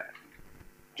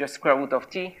just square root of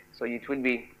t. So it will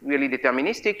be really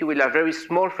deterministic. You will have very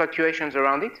small fluctuations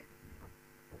around it.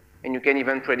 And you can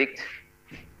even predict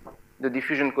the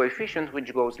diffusion coefficient,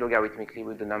 which goes logarithmically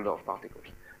with the number of particles.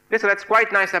 Okay, so that's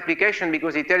quite nice application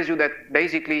because it tells you that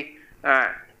basically,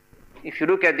 if you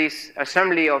look at this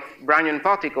assembly of Brownian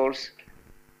particles,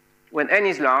 when n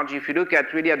is large, if you look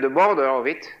at really at the border of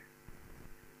it,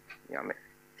 yeah,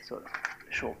 so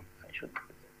sure, I should.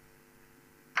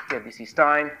 Here this is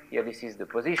time, here this is the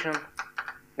position.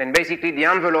 Then basically the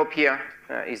envelope here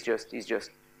is just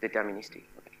deterministic.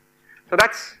 Okay. So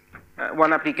that's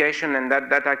one application, and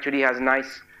that actually has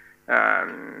nice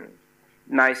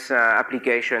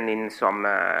application in some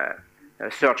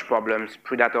search problems,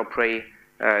 predator-prey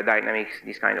dynamics,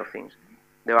 these kind of things.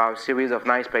 There are a series of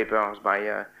nice papers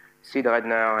by Sid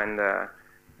Redner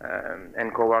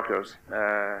and co-workers,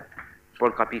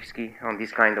 Paul Krapivsky, on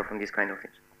this kind of things.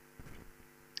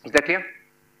 Is that clear?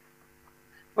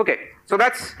 Okay, so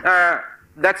that's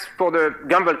for the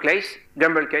Gumbel case.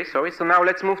 Sorry. So now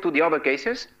let's move to the other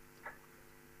cases.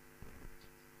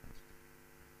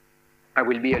 I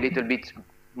will be a little bit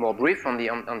more brief on the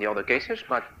other cases,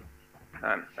 but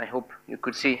I hope you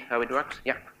could see how it works.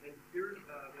 Yeah.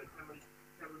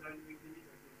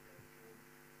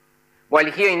 Well,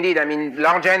 here indeed, I mean,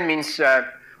 large n means,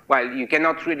 well, you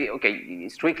cannot really, okay,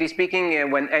 strictly speaking,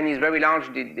 when n is very large,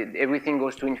 everything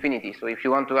goes to infinity. So if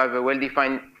you want to have a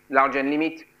well-defined large n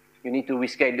limit, you need to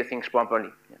rescale the things properly.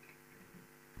 Yeah.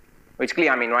 Well, it's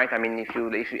clear, I mean, right? I mean, if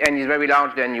n is very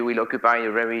large, then you will occupy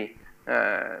a very,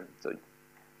 so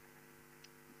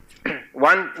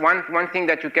one thing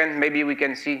that you can, maybe we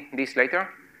can see this later.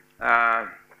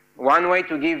 One way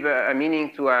to give a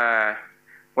meaning to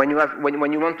when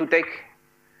you want to take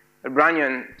a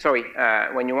Brownian,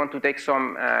 when you want to take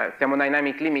some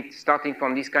thermodynamic limit starting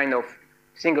from this kind of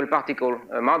single particle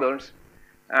models,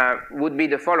 would be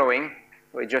the following.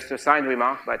 Well, just a side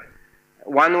remark, but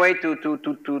one way to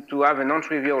have a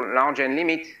non-trivial large n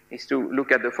limit is to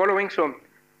look at the following. So,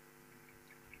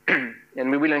 and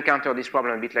we will encounter this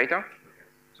problem a bit later.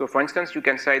 So, for instance, you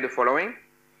can say the following.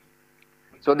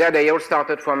 So there they all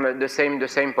started from the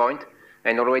same point.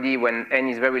 And already when n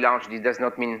is very large, this does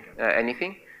not mean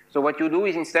anything. So what you do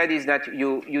is instead is that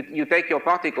you take your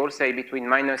particles, say between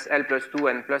minus L plus 2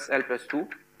 and plus L plus 2,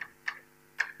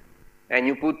 and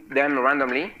you put them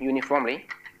randomly, uniformly.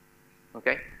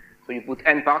 Okay? So you put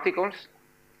n particles.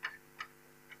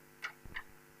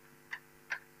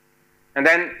 And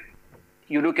then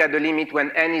you look at the limit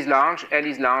when n is large, L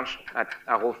is large at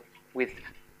arrow with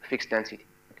fixed density.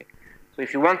 Okay? So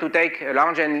if you want to take a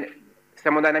large n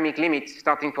thermodynamic limit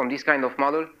starting from this kind of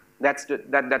model, that's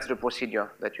the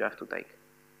procedure that you have to take.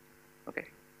 Okay.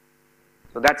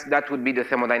 So that would be the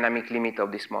thermodynamic limit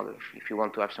of this model if you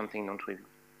want to have something non-trivial.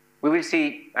 We will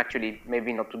see, actually,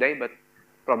 maybe not today, but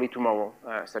probably tomorrow,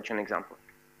 such an example.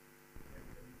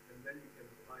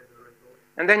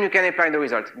 And then you can apply the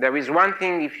result. There is one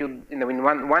thing if you, in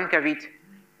one caveat,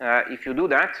 if you do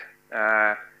that,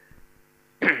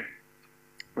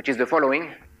 which is the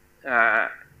following,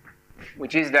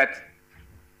 which is that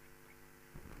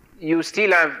you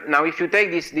still have, now if you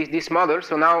take this model,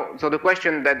 so the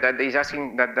question that is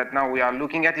asking, that now we are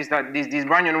looking at is that these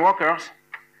Brownian walkers,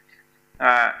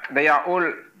 they are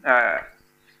all,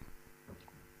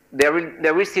 there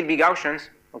will still be Gaussians,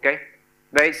 okay?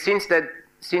 Since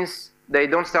they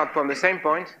don't start from the same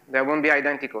point, they won't be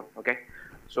identical, okay?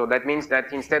 So that means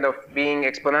that instead of being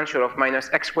exponential of minus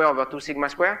x squared over 2 sigma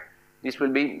squared, this will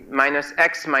be minus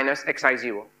x minus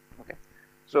xi0. Okay,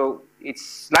 so it's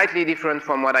slightly different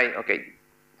from what I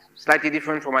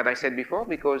said before,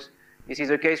 because this is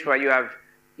a case where you have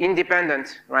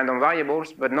independent random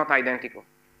variables but not identical.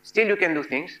 Still, you can do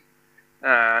things,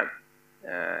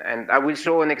 and I will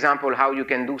show an example how you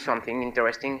can do something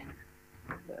interesting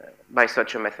by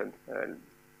such a method,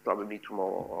 probably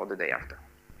tomorrow or the day after.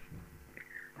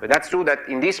 But that's true that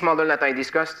in this model that I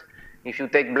discussed, if you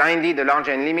take blindly the large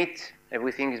n limit,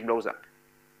 everything blows up.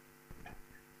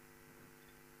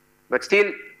 But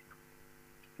still,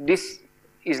 this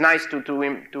is nice to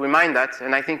remind that,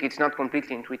 and I think it's not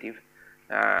completely intuitive,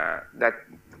 that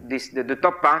the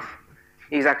top path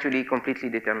is actually completely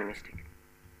deterministic.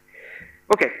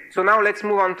 Okay, so now let's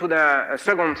move on to the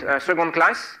second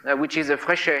class, which is a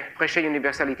Schehr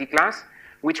universality class,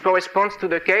 which corresponds to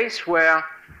the case where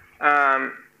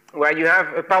you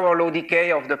have a power law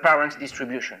decay of the parent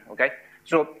distribution, okay?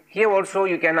 So here also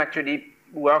you can actually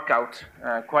work out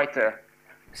quite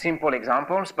simple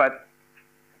examples, but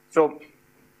so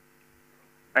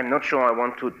I'm not sure I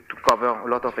want to cover a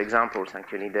lot of examples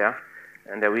actually there,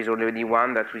 and there is already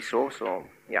one that we saw, so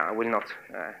yeah, I will not,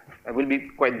 I will be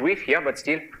quite brief here, but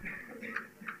still.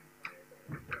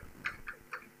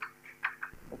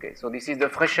 Okay, so this is the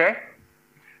Schehr,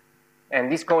 and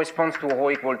this corresponds to rho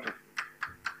equal to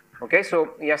Okay,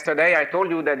 so yesterday I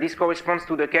told you that this corresponds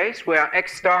to the case where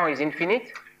x star is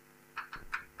infinite.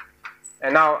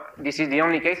 And now this is the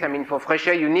only case. I mean, for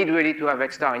Schehr, you need really to have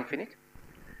x star infinite.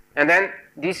 And then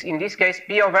in this case,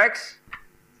 P of x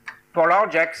for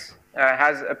large x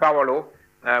has a power law,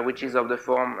 which is of the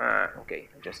form, okay,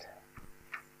 just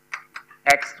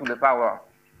x to the power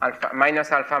alpha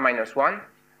minus 1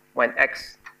 when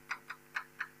x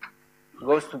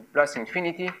goes to plus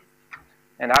infinity,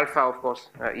 and alpha, of course,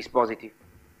 is positive.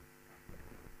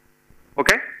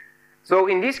 Okay? So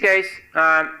in this case,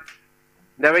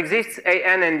 there exists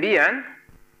an and bn.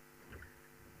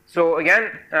 So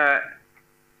again,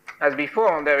 as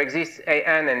before, there exists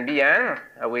an and bn.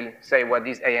 I will say what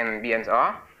these an and bn's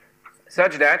are,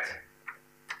 such that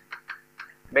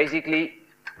basically,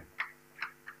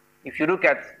 if you look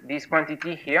at this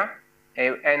quantity here,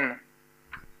 an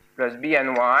plus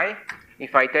bny,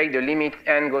 if I take the limit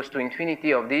n goes to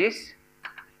infinity of this,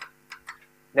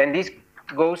 then this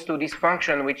goes to this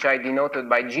function which I denoted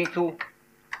by g2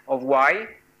 of y,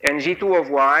 and g2 of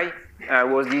y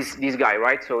was this guy,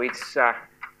 right? So it's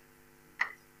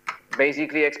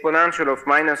basically exponential of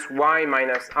minus y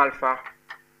minus alpha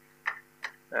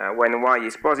when y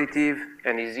is positive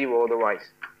and is 0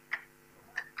 otherwise.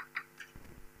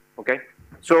 Okay?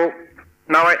 So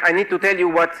now I need to tell you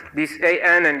what these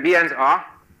an and bn's are.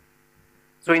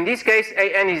 So in this case,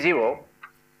 an is 0,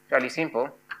 fairly simple.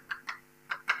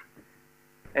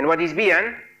 And what is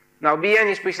bn? Now bn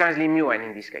is precisely mu n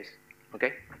in this case.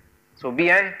 Okay? So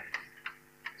bn,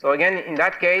 so again, in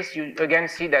that case, you again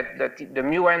see that the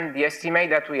mu n, the estimate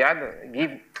that we had,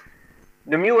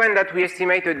 the mu n that we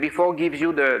estimated before gives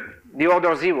you the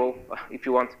order 0, if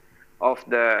you want, of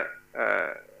the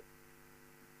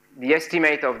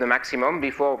estimate of the maximum.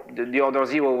 Before, the order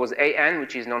 0 was an,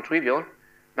 which is non-trivial.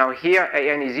 Now here,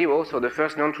 an is 0, so the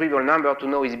first non-trivial number to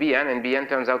know is bn, and bn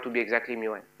turns out to be exactly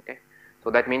mu n. Okay? So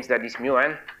that means that this mu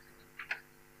n,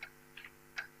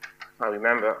 I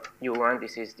remember u1,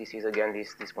 this is again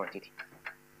this quantity.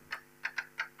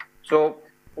 So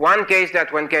one case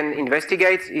that one can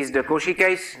investigate is the Cauchy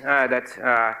case that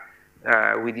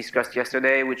we discussed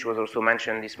yesterday, which was also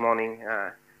mentioned this morning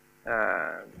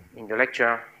in the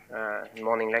lecture,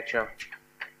 morning lecture.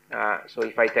 So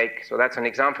if I take, so that's an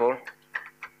example.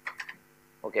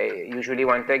 Okay, usually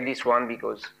one take this one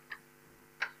because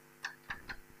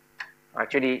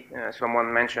actually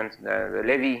someone mentioned the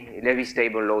Levy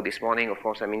stable law this morning. Of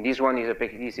course, I mean this one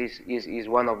is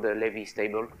one of the Levy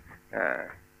stable,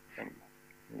 and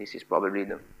this is probably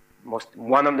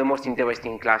one of the most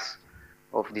interesting class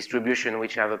of distribution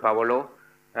which have a power law.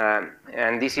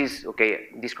 And this is okay.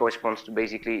 This corresponds to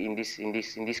basically in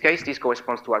this case, this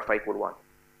corresponds to alpha equal 1.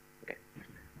 Okay.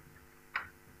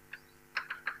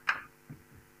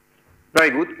 Very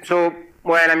good. So,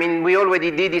 well, I mean, we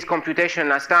already did this computation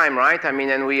last time, right? I mean,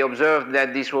 and we observed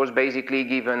that this was basically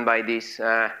given by this.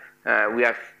 We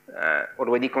have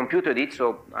already computed it,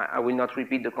 so I will not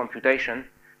repeat the computation.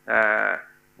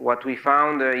 What we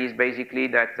found is basically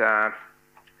that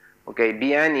okay,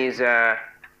 Bn is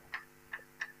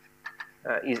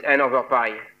n over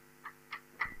pi.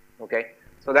 Okay,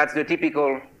 so that's the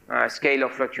typical scale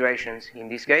of fluctuations in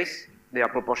this case. They are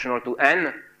proportional to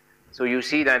n. So you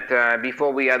see that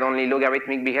before we had only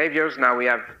logarithmic behaviors, now we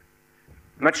have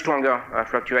much stronger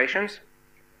fluctuations.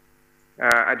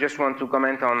 I just want to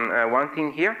comment on one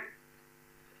thing here.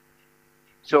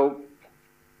 So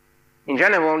in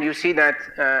general, you see that,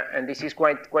 and this is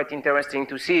quite interesting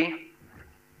to see.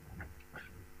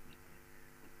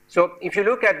 So if you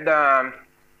look at the,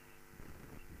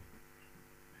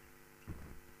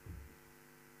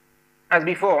 as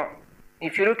before,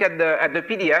 if you look at the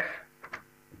PDF,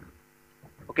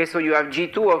 okay, so you have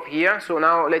G2 of here. So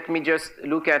now let me just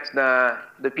look at the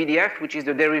PDF, which is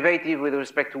the derivative with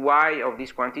respect to y of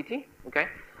this quantity. Okay,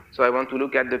 so I want to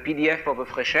look at the PDF of a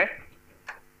Schehr.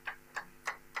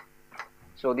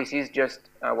 So this is just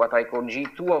what I call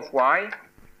G2 of y,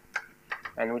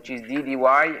 and which is d dy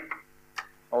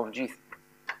of G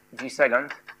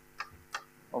second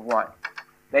of y.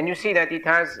 Then you see that it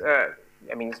has,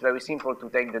 I mean, it's very simple to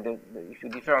take if you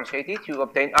differentiate it, you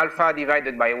obtain alpha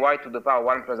divided by y to the power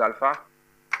 1 plus alpha,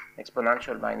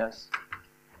 exponential minus,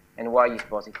 and y is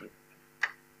positive.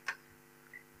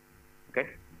 Okay?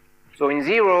 So in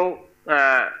 0,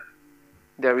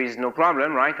 there is no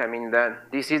problem, right? I mean,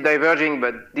 this is diverging,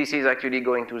 but this is actually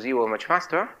going to 0 much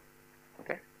faster.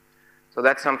 Okay? So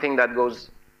that's something that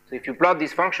goes, so if you plot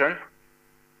this function,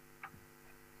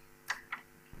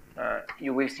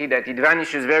 you will see that it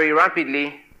vanishes very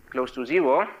rapidly close to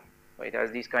 0. So it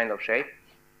has this kind of shape.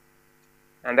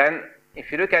 And then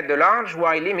if you look at the large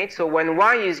y limit, so when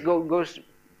y goes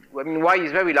I mean, y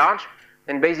is very large,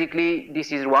 then basically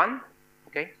this is 1,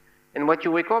 okay? And what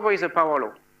you recover is a power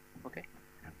law, okay?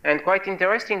 And quite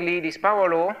interestingly, this power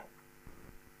law,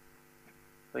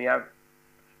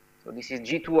 so this is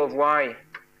G2 of y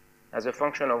as a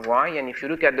function of y, and if you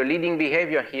look at the leading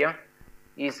behavior here,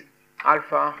 is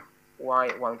alpha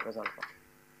y1 plus alpha.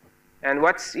 And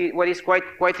what is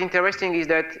quite interesting is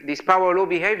that this power law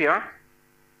behavior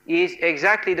is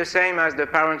exactly the same as the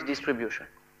parent distribution.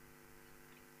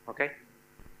 Okay?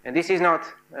 And this is not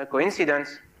a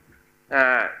coincidence.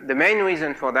 The main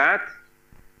reason for that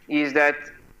is that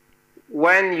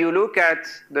when you look at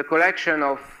the collection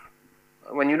of,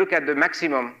 when you look at the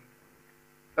maximum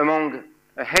among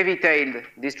a heavy-tailed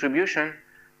distribution,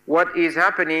 what is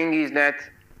happening is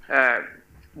that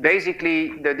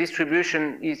basically the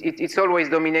distribution it's always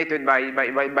dominated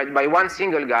by one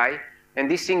single guy, and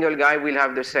this single guy will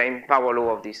have the same power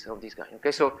law of this guy.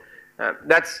 Okay, so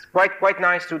that's quite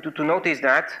nice to notice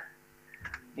that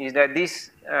is that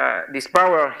this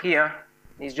power here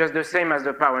is just the same as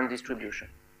the parent distribution.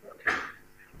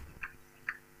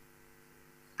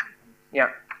 Yeah.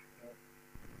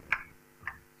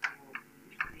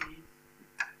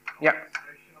 Yeah.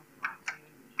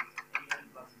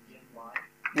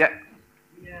 Yeah.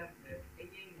 We have AN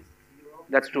is 0.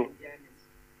 That's true. AN is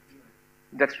 0.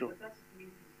 That's true. What does it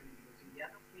mean because in the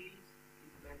other case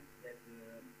it meant that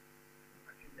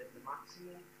the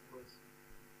maximum was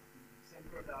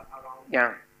centered around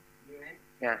Yeah. UN.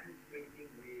 Yeah. With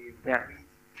Yeah.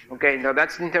 Okay, now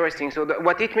that's interesting. So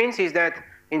what it means is that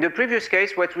in the previous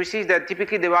case, what we see is that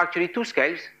typically there were actually two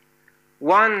scales.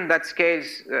 One that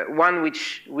scales, one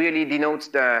which really denotes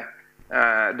the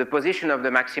position of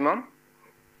the maximum.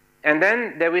 And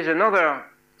then there is another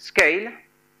scale,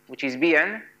 which is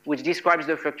Bn, which describes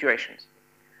the fluctuations.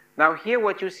 Now here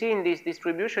what you see in this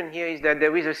distribution here is that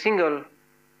there is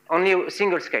only a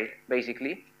single scale,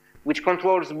 basically, which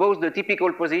controls both the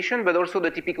typical position but also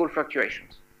the typical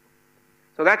fluctuations.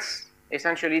 So that's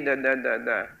essentially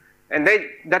and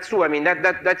that's true. I mean,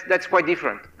 that's quite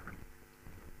different.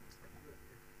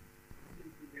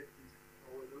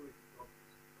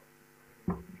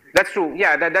 That's true.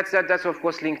 Yeah, that's of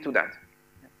course linked to that.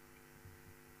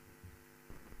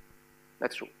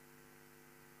 That's true.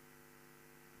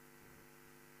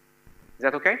 Is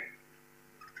that okay?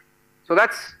 So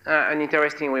that's an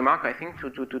interesting remark, I think,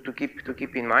 to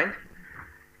keep in mind.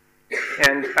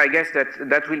 And I guess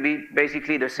that will be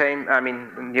basically the same. I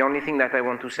mean, the only thing that I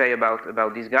want to say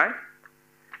about this guy.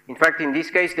 In fact, in this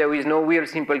case, there is no real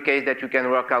simple case that you can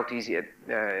work out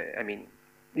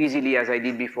easily as I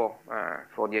did before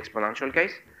for the exponential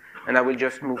case. And I will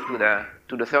just move to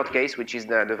the third case, which is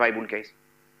the Weibull case.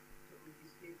 So in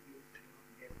this case, you cannot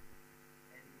get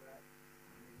anywhere.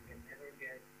 You can never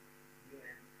get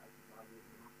UN as a value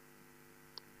of the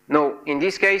maximum. No, in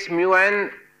this case, mu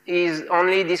n is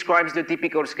only describes the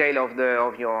typical scale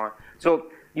of your. So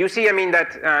you see, I mean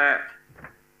that.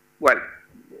 Well,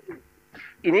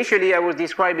 initially I was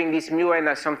describing this mu n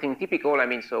as something typical. I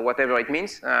mean, so whatever it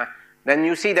means. Then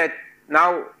you see that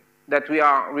now that we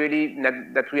are really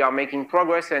that we are making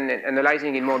progress and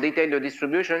analyzing in more detail the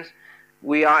distributions,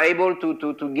 we are able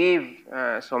to give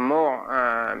some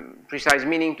more precise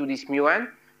meaning to this mu n.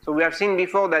 So we have seen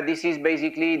before that this is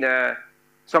basically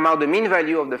somehow the mean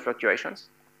value of the fluctuations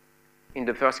in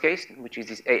the first case, which is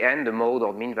this AN, the mode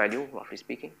or mean value, roughly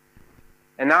speaking.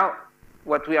 And now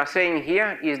what we are saying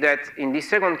here is that in this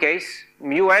second case,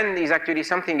 mu n is actually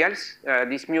something else.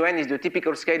 This mu n is the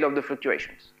typical scale of the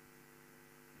fluctuations.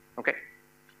 Okay?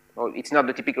 Well, it's not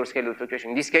the typical scale of the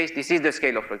fluctuation. In this case, this is the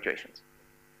scale of fluctuations.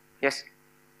 Yes?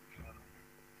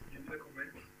 You did a comment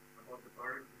about the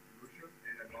parent distribution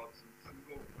and about some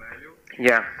simple value.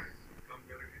 Yeah.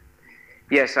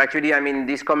 Yes, actually, I mean,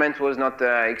 this comment was not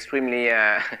extremely...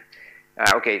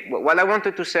 okay, what I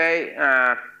wanted to say...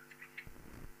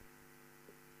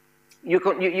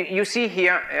 You see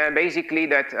here basically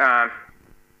that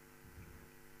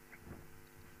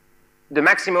the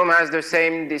maximum has the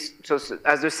same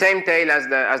tail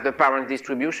as the parent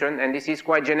distribution, and this is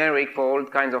quite generic for all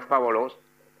kinds of power laws.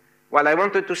 What I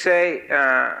wanted to say,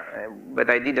 but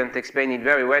I didn't explain it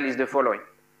very well, is the following.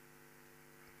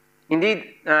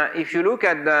 Indeed, if you look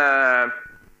at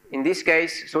in this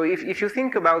case, so if you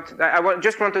think about,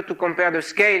 just wanted to compare the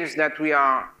scales that we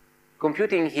are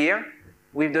computing here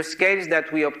with the scales that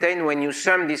we obtain when you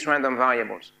sum these random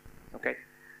variables. Okay,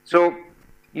 so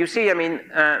you see, I mean,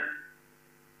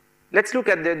 let's look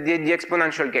at the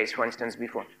exponential case, for instance,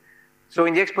 before. So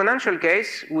in the exponential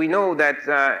case, we know that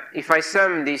if I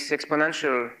sum these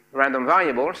exponential random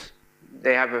variables,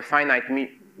 they have a finite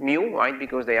mu, right,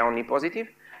 because they are only positive.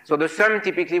 So the sum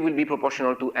typically will be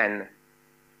proportional to n.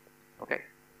 Okay.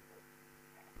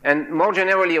 And more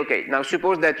generally, okay, now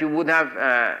suppose that you would have,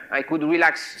 I could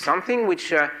relax something,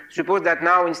 which suppose that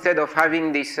now instead of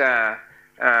having this,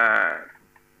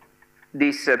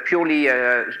 purely,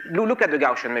 look at the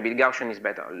Gaussian, maybe the Gaussian is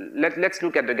better. Let's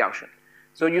look at the Gaussian.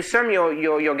 So you sum your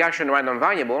Gaussian random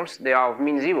variables, they are of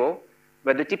mean 0,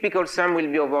 but the typical sum will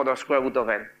be of order square root of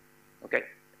n, okay?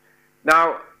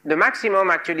 Now, the maximum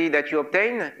actually that you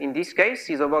obtain in this case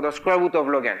is of order square root of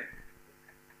log n,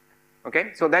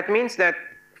 okay? So that means that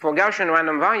for Gaussian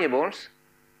random variables,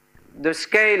 the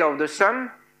scale of the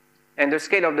sum and the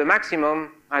scale of the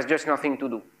maximum has just nothing to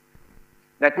do.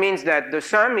 That means that the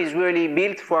sum is really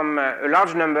built from a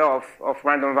large number of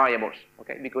random variables,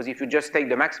 okay? Because if you just take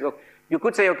the maximum, you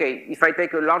could say, okay, if I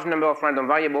take a large number of random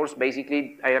variables,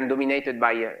 basically I am dominated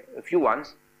by a few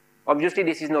ones. Obviously,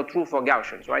 this is not true for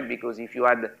Gaussians, right? Because if you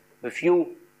add a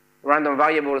few random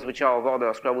variables which are of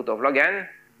order square root of log n,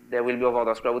 there will be of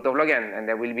order square root of log n, and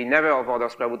there will be never of order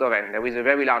square root of n. There is a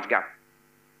very large gap.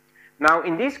 Now,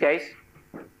 in this case,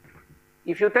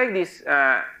 if you take this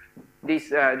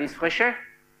Schehr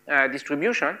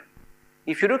distribution,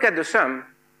 if you look at the sum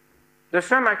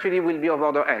actually will be of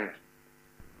order n.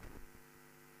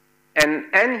 And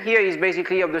n here is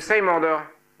basically of the same order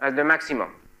as the maximum,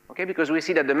 okay? Because we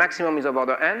see that the maximum is of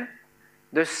order n,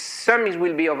 the sum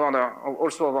will be of order,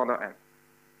 also of order n.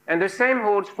 And the same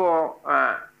holds for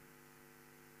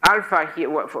alpha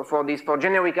here, for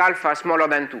generic alpha smaller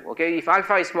than 2, okay? If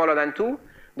alpha is smaller than 2,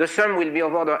 the sum will be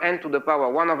of order n to the power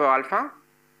 1 over alpha,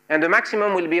 and the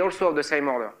maximum will be also of the same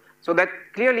order. So that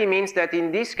clearly means that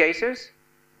in these cases,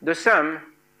 the sum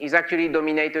is actually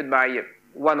dominated by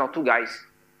 1 or 2 guys,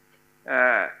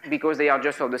 because they are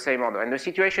just of the same order. And the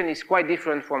situation is quite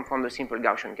different from the simple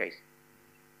Gaussian case.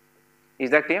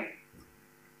 Is that clear?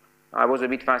 I was a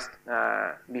bit fast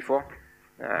before,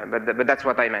 but that's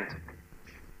what I meant.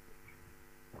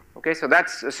 Okay, so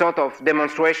that's a sort of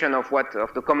demonstration of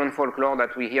the common folklore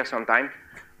that we hear sometimes,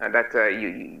 that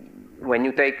when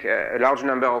you take a large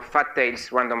number of fat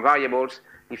tails random variables,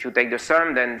 if you take the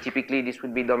sum, then typically this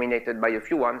would be dominated by a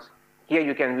few ones. Here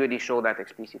you can really show that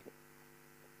explicitly.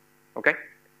 Okay?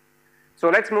 So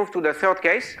let's move to the third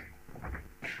case,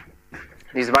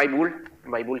 this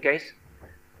Weibull case.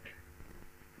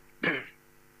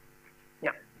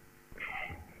 Yeah.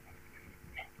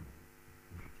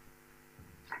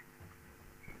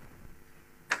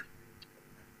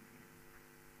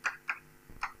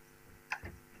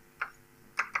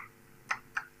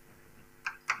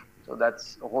 So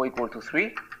that's rho equal to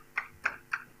 3.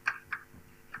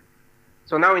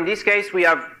 So now in this case, we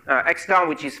have x star,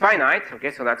 which is finite.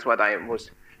 Okay, so that's what I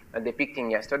was depicting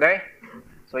yesterday.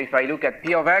 So if I look at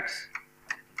P of x,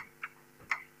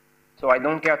 so I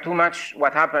don't care too much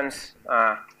what happens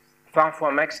far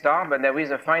from x star, but there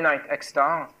is a finite x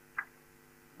star.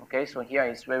 Okay, so here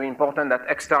it's very important that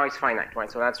x star is finite, right?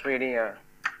 So that's really,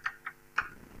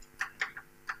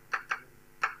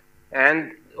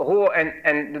 and rho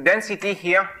and the density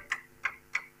here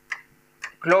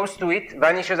close to it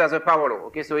vanishes as a power law.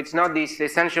 Okay, so it's not this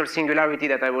essential singularity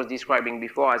that I was describing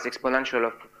before as exponential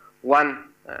of 1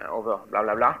 over blah,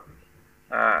 blah, blah.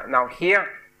 Now here,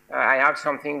 I have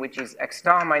something which is x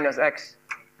star minus x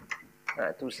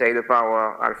to say the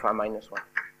power alpha minus 1.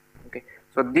 Okay,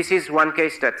 so this is one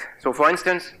case that, so for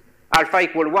instance, alpha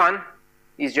equal 1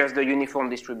 is just the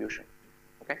uniform distribution.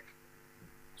 Okay,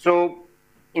 so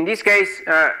in this case,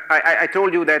 I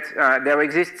told you that there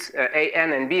exists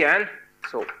an and bn.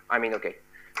 So, I mean, okay,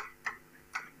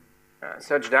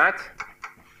 such that,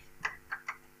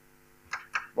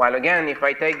 while again, if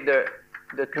I take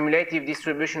the cumulative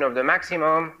distribution of the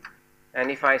maximum,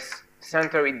 and if I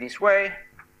center it this way,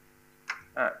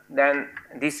 then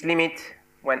this limit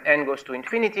when n goes to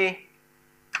infinity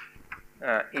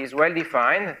is well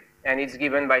defined, and it's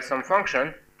given by some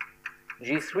function,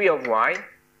 g3 of y,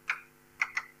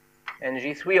 and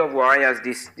g3 of y has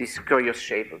this curious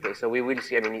shape. Okay, so we will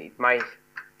see. I mean, it might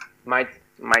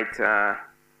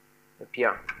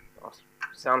appear or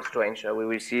sound strange. We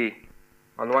will see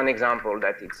on one example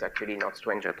that it's actually not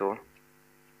strange at all.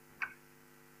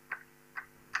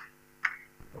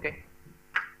 Okay,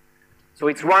 so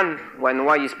it's 1 when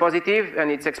y is positive,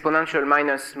 and it's exponential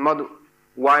minus mod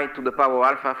y to the power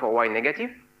alpha for y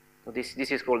negative. So this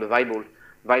is called the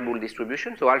Weibull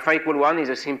distribution. So alpha equal 1 is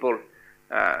a simple,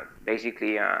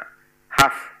 basically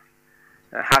half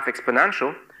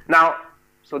exponential. Now,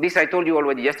 so this I told you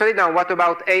already yesterday. Now, what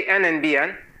about an and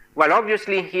bn? Well,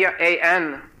 obviously here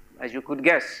an, as you could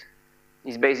guess,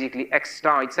 is basically x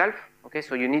star itself. Okay,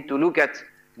 so you need to look at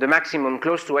the maximum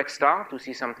close to x star to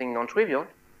see something non-trivial.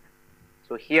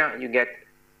 So here you get,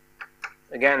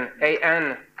 again,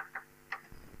 AN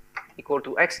equal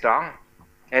to X star,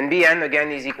 and Bn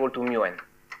again is equal to mu n.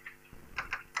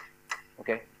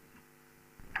 Okay?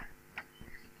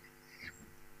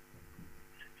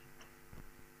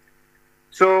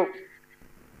 So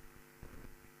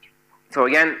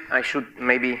again, I should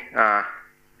maybe,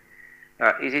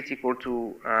 is it equal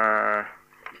to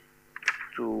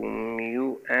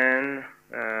mu n?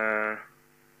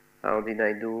 How did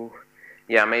I do?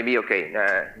 Yeah, maybe, okay,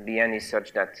 Bn is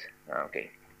such that,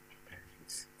 okay,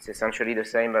 it's essentially the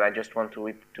same, but I just want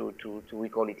to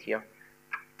recall it here.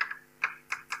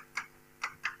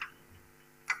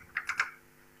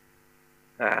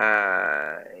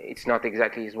 It's not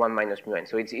exactly is 1 minus mu n.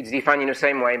 So it's defined in the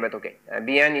same way, but okay.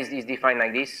 Bn is defined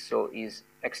like this, so is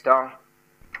X star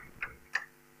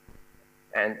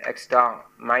and X star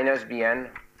minus Bn.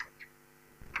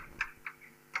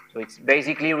 So it's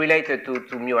basically related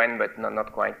to mu n, but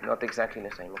not quite, not exactly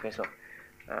the same. Okay, so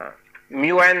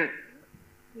mu n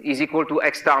is equal to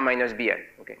X star minus Bn.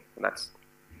 Okay, so that's.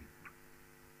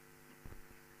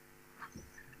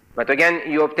 But again,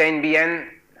 you obtain Bn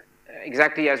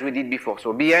exactly as we did before.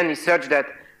 So Bn is such that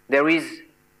there is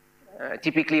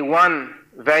typically one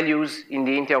values in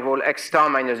the interval X star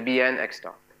minus Bn X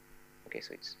star. Okay,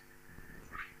 so it's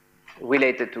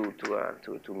related to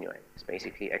mu n. It's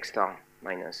basically X star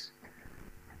minus.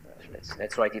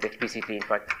 Let's write it explicitly. In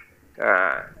fact,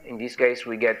 in this case,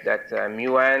 we get that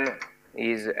mu n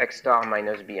is X star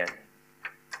minus Bn.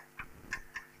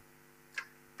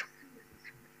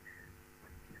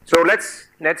 So let's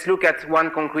look at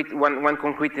one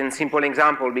concrete and simple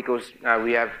example, because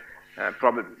we have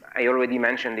I already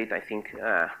mentioned it, I think,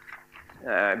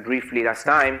 briefly last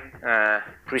time,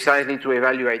 precisely to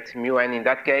evaluate mu n in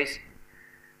that case.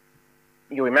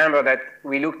 You remember that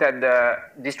we looked at the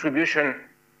distribution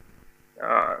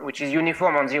which is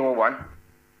uniform on 0, 1,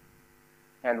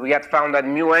 and we had found that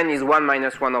mu n is 1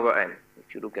 minus 1 over n,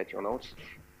 if you look at your notes.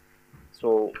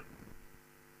 So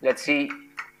let's see.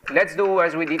 Let's do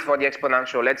as we did for the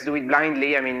exponential. Let's do it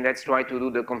blindly. I mean, let's try to do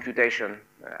the computation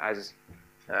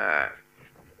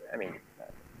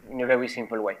in a very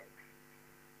simple way.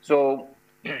 So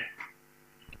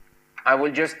I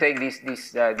will just take this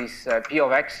P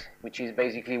of x, which is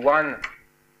basically 1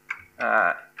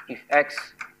 if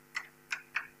x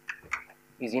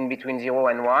is in between 0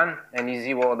 and 1 and is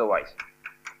 0 otherwise.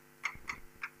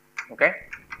 Okay?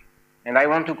 And I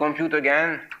want to compute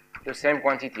again the same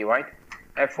quantity, right?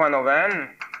 F1 of n,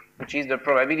 which is the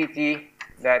probability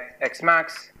that x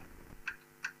max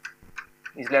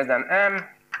is less than m.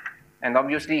 And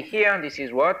obviously here, this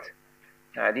is what?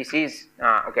 This is,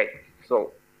 okay,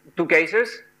 so 2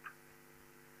 cases.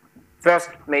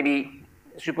 First, maybe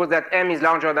suppose that m is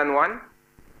larger than 1.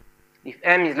 If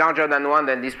m is larger than 1,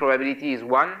 then this probability is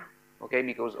 1, okay,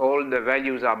 because all the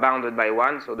values are bounded by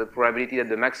 1, so the probability that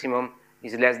the maximum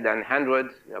is less than 100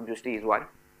 obviously is 1.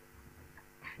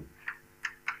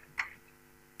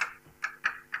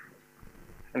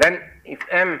 And then if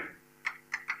m,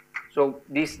 so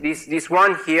this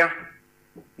one here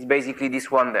is basically this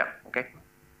one there, okay?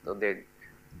 So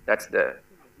that's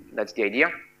the idea.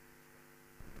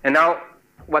 And now,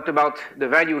 what about the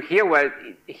value here? Well,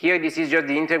 here this is just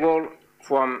the integral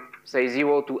from, say,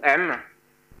 0 to m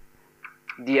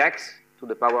dx to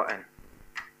the power n.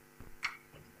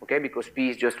 Okay, because p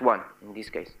is just 1 in this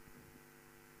case.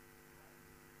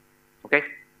 Okay?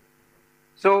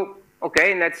 So,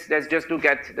 okay, let's just look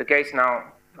at the case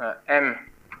now, m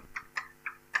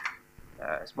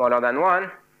smaller than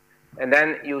 1, and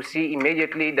then you see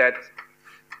immediately that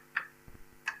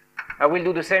I will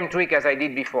do the same trick as I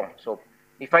did before. So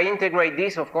if I integrate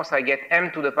this, of course, I get m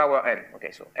to the power n.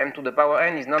 Okay, so m to the power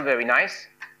n is not very nice.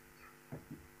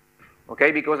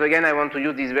 Okay, because again, I want to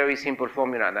use this very simple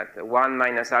formula that 1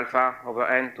 minus alpha over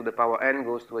n to the power n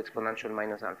goes to exponential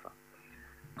minus alpha.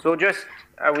 So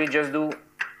I will just do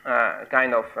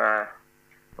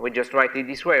we just write it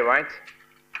this way, right?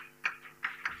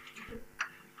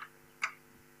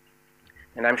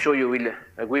 And I'm sure you will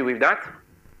agree with that.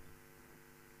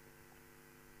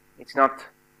 It's not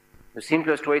the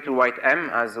simplest way to write m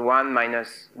as 1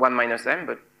 minus m,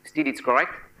 but still it's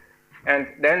correct. And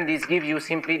then this gives you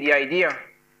simply the idea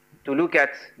to look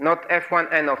at not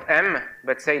f1n of m,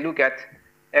 but say look at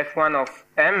f1 of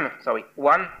m,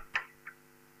 1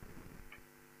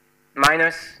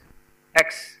 minus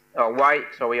x or y,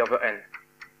 over n.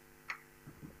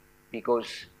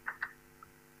 Because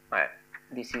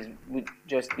this would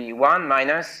just be 1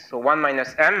 minus, so 1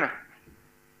 minus m,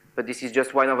 but this is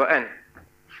just 1 over n.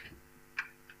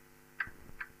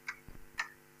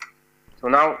 So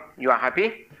now you are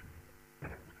happy.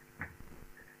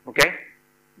 okay?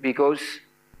 Because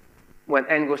when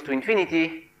n goes to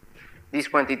infinity, this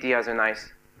quantity has a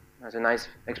nice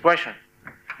expression.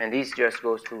 And this just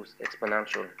goes to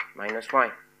exponential minus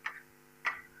y.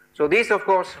 So this, of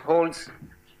course, holds,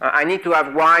 I need to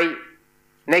have y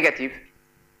negative,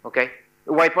 okay?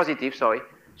 Y positive, sorry.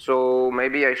 So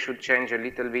maybe I should change a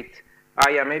little bit.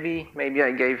 Yeah, maybe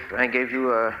I gave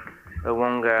you a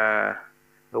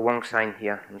wrong sign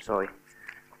here. I'm sorry.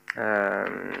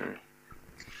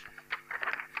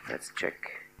 Let's check.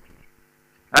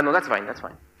 No, that's fine. That's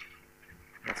fine.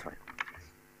 That's fine.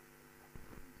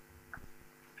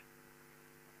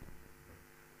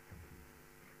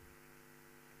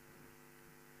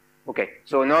 Okay,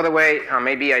 so another way,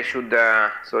 maybe I should,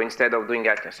 so instead of doing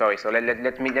that, sorry, so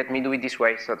let me do it this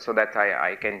way so that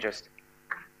I can just,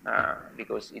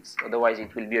 because otherwise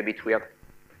it will be a bit weird.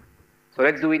 So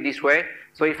let's do it this way.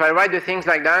 So if I write the things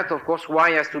like that, of course, y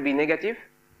has to be negative,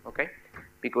 okay,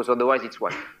 because otherwise it's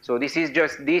 1. So this is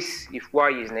just this if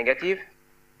y is negative,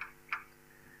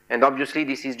 and obviously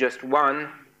this is just 1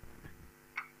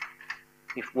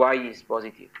 if y is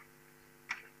positive.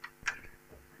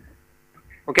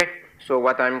 Okay, so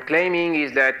what I'm claiming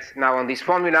is that now on this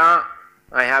formula,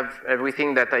 I have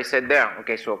everything that I said there.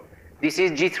 Okay, so this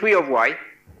is G3 of y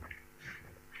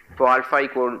for alpha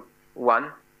equal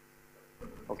 1,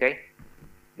 okay,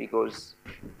 because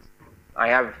I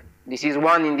have, this is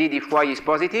 1 indeed if y is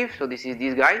positive, so this is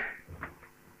this guy.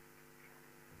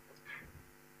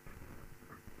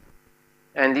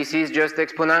 And this is just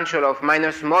exponential of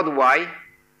minus mod y,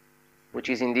 which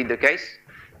is indeed the case.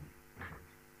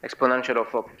 Exponential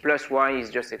of plus y is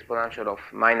just exponential of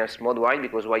minus mod y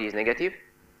because y is negative.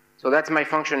 So that's my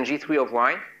function g3 of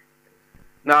y.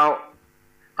 Now,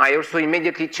 I also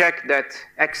immediately check that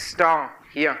x star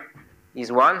here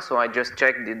is 1. So I just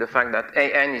check the fact that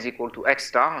an is equal to x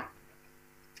star.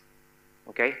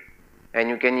 Okay? And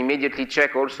you can immediately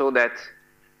check also that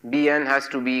bn has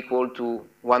to be equal to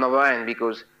 1 over n,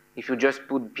 because if you just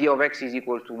put p of x is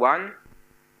equal to 1,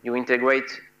 you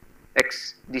integrate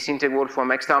this integral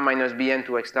from x star minus bn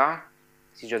to x star.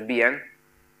 This is just bn,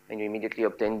 and you immediately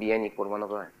obtain bn equal 1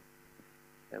 over n.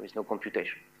 There is no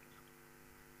computation.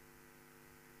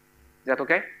 Is that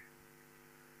okay?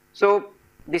 So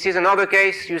this is another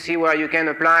case, you see, where you can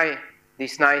apply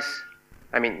this nice,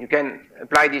 you can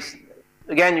apply this,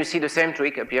 again, you see the same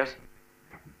trick appears,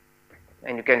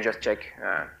 and you can just check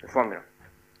the formula.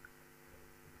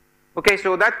 Okay,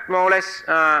 so that more or less,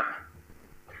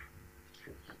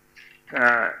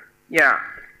 yeah.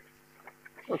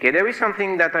 Okay, there is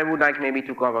something that I would like maybe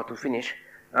to cover to finish,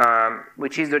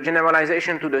 which is the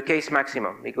generalization to the case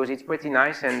maximum, because it's pretty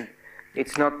nice and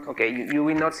it's not, okay, you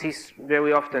will not see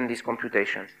very often this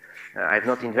computation. I've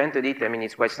not invented it,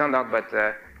 it's quite standard, but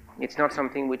it's not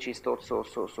something which is taught so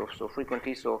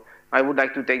frequently, so I would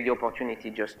like to take the opportunity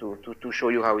just to show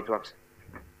you how it works.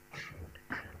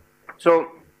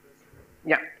 So,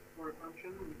 yeah. For a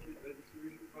function, which is a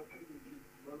distribution function, which is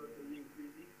monotonically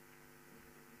increasing.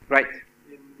 Right.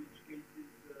 In which case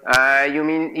is... you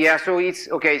mean, yeah, so it's,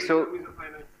 okay, so... With a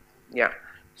finite. Yeah.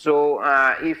 So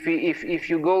if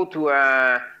you go to,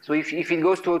 so if it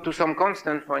goes to some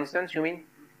constant, for instance, you mean?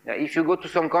 If you go to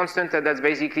some constant, that's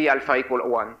basically alpha equal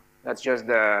 1. That's just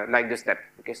like the step.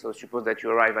 Okay, so suppose that you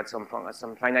arrive at some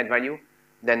finite value,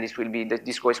 then this will be,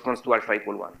 this corresponds to alpha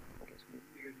equal 1. Okay, so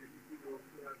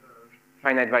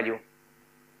finite value.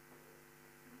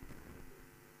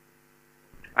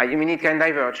 You mean it can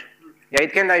diverge? Yeah,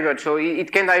 it can diverge. So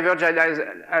it can diverge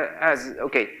as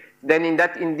okay. Then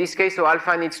in this case, so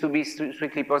alpha needs to be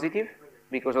strictly positive,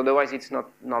 because otherwise it's not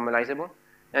normalizable.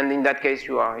 And in that case,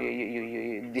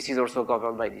 this is also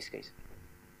covered by this case.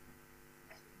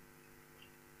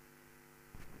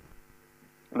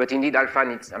 But indeed, alpha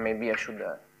needs, maybe I should,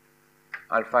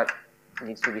 alpha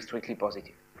needs to be strictly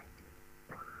positive.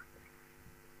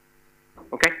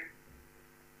 Okay?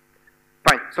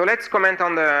 Fine. So let's comment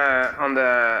on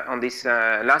this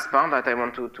last part that I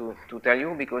want to tell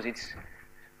you, because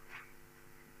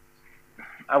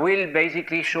I will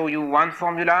basically show you one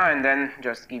formula and then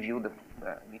just give you the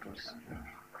because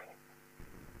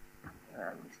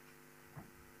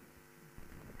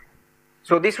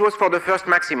so this was for the first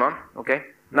maximum. Okay.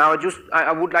 Now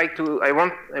I would like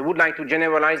to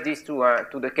generalize this to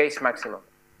the case maximum.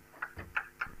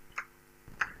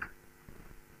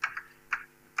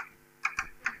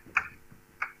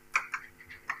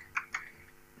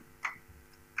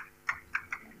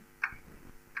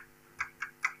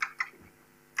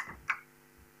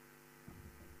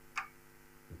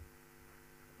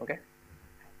 Okay.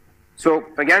 So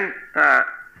again,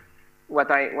 what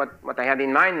I had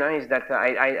in mind is that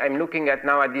I'm looking at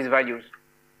now at these values.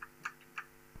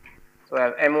 So I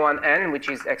have M1n, which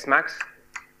is x max.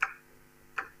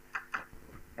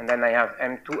 And then I have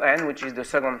M2n, which is the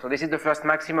second. So this is the first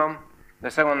maximum, the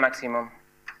second maximum,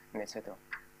 and etc.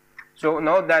 So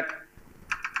note that,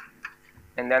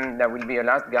 and then there will be a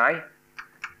last guy,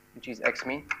 which is x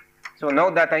min. So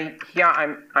note that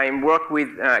I work with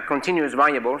continuous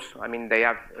variables. I mean, they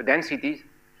have densities,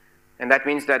 and that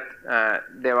means that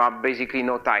there are basically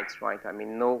no tides, right? I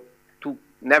mean,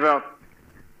 never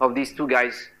of these two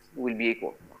guys will be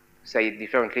equal. Say it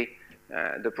differently,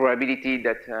 the probability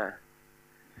that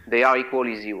they are equal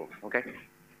is 0, okay?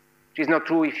 Which is not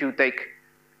true if you take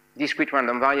discrete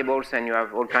random variables and you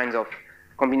have all kinds of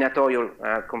combinatorial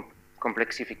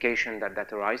complexification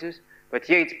that arises. But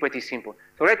here it's pretty simple.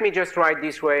 So let me just write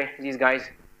this way, these guys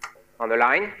on the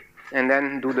line, and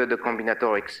then do the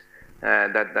combinatorics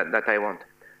that I want.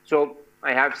 So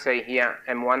I have, say, here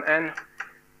M1n.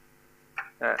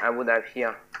 I would have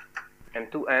here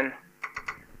M2n,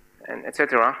 and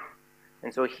etc.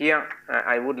 And so here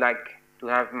I would like to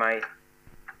have my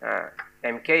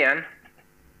mkn,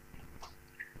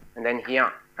 and then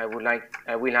here I will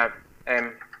have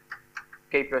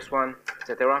mk plus 1,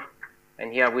 etc.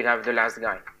 And here we'll have the last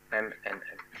guy, m and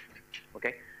n.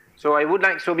 Okay. So I would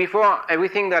like, so before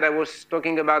everything that I was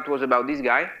talking about was about this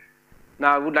guy.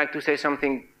 Now I would like to say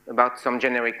something about some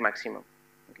generic maximum.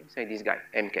 Okay, say this guy,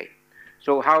 mk.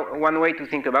 So one way to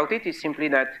think about it is simply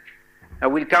that I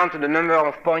will count the number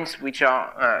of points which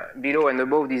are below and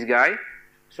above this guy.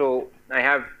 So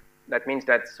that means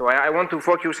that, so I want to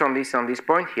focus on this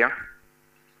point here.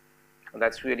 So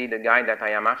that's really the guy that I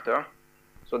am after.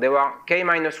 So there are k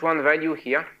minus 1 value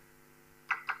here.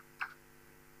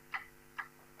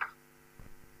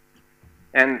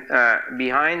 And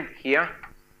behind here,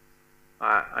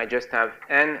 I just have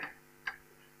n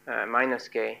minus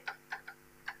k,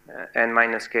 n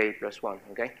minus k plus 1,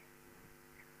 okay?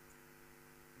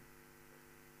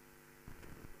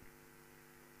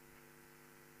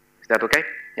 Is that okay?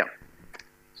 Yeah.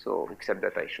 So, except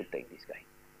that I should take this guy.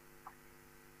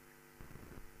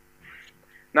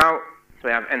 Now, so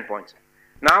I have n points.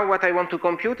 Now what I want to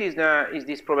compute is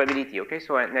this probability, okay?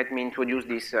 So let me introduce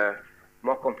this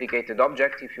more complicated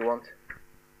object, if you want.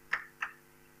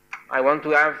 I want to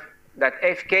have that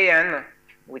fkn,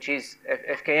 which is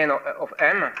fkn of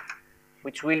m,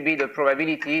 which will be the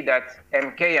probability that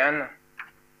mkn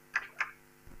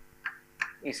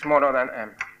is smaller than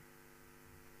m.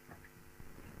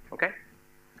 Okay?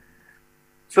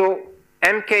 So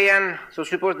mkn, so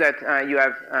suppose that you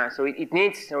have, so it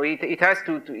needs, so it has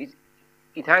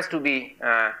to be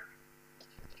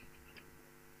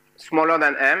smaller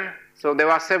than m. So there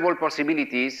are several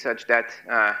possibilities such that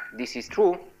this is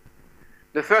true.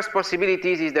 The first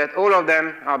possibility is that all of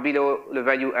them are below the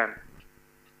value m.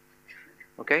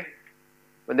 Okay?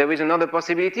 But there is another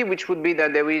possibility, which would be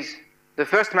that there is the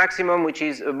first maximum, which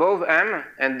is above m,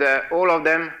 and all of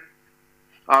them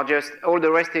are just all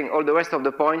the rest of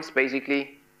the points,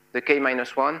 basically the k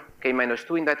minus 1, k minus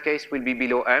 2 in that case, will be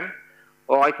below m.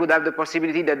 Or I could have the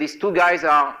possibility that these two guys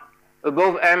are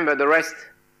above m, but the rest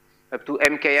up to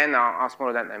mkn are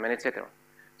smaller than m, and etc.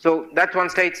 So that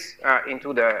translates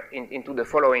into the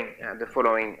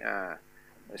following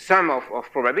sum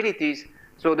of probabilities.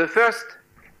 So the first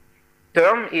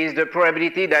term is the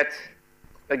probability that,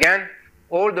 again,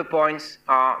 all the points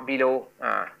are below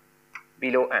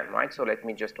m, right? So let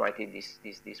me just write it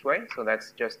this way. So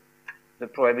that's just the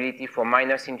probability for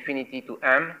minus infinity to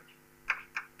m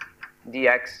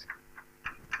dx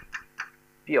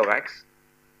p of x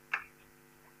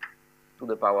to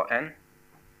the power n.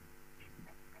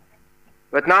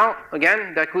 But now,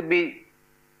 again, there could be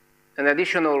an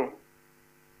additional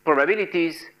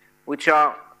probabilities, which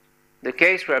are the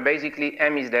case where basically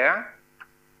m is there.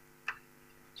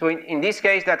 So in this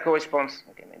case, that corresponds,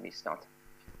 okay, maybe it's not.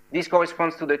 This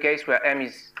corresponds to the case where m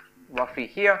is roughly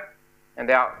here, and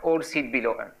they are all sit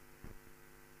below m.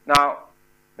 Now,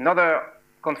 another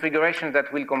configuration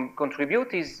that will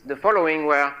contribute is the following,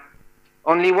 where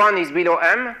only one is below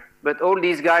m, but all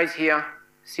these guys here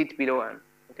sit below m.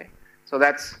 Okay, so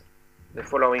that's the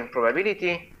following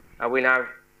probability. I will have,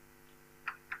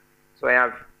 so I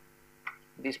have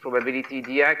this probability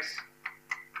dx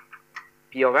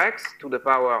p of x to the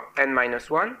power n minus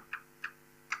 1.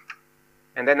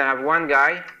 And then I have one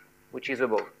guy which is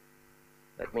above.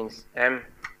 That means m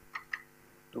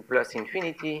to plus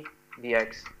infinity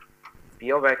dx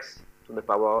p of x to the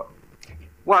power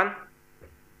 1.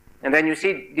 And then you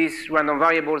see these random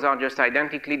variables are just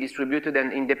identically distributed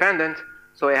and independent.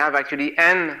 So I have actually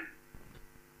n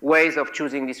ways of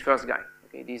choosing this first guy.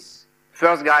 Okay, this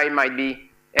first guy might be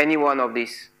any one of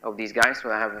these guys.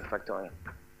 So I have a factorial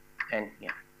n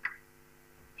here.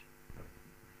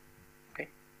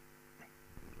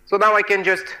 So now I can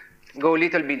just go a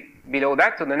little bit below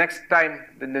that. So the next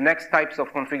types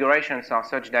of configurations are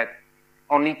such that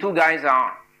only 2 guys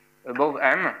are above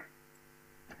M,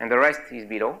 and the rest is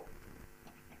below.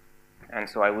 And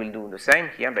so I will do the same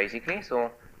here, basically.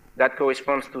 So that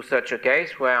corresponds to such a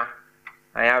case where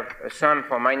I have a sum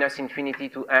from minus infinity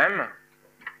to M,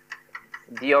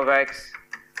 d of x,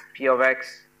 p of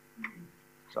x,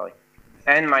 sorry,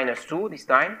 n minus 2 this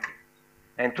time,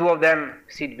 and 2 of them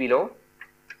sit below.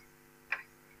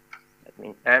 That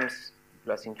means m's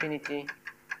plus infinity,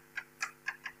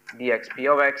 dx p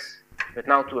of x, but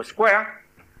now to a square.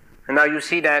 And now you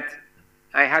see that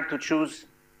I had to choose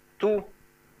 2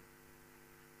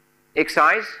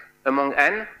 xi's among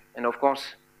n, and of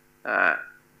course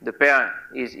the pair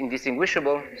is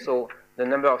indistinguishable, so the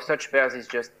number of such pairs is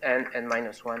just n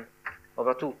minus 1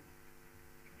 over 2.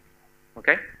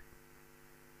 Okay?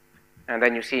 And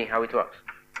then you see how it works.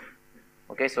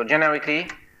 Okay, so generically,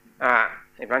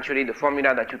 eventually the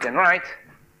formula that you can write,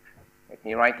 let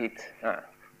me write it.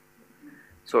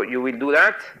 So you will do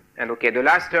that, and okay, the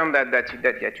last term that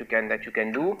you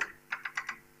can do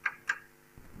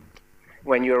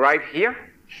when you arrive here.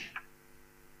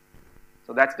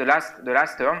 So that's the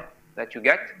last term that you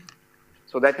get.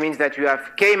 So that means that you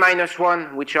have k minus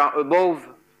 1, which are above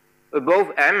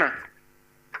m,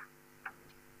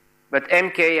 but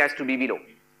mk has to be below.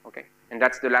 Okay, and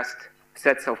that's the last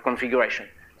sets of configuration.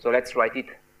 So let's write it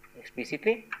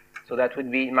explicitly. So that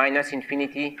would be minus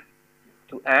infinity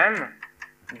to m,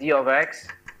 d of x,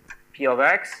 p of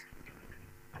x,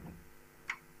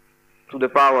 to the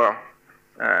power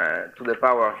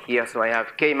here. So I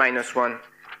have k minus 1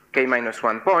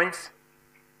 points.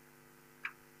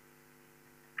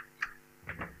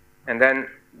 And then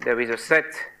there is a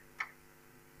set,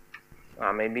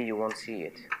 maybe you won't see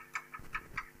it,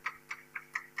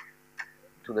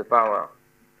 to the power,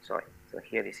 sorry, so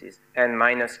here this is n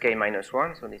minus k minus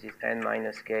 1, so this is n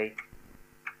minus k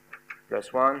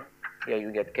plus 1, here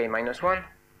you get k minus 1.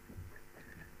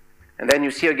 And then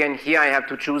you see again here I have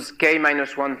to choose k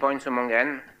minus 1 points among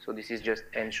n, so this is just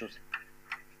n choose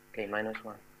k minus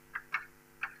 1.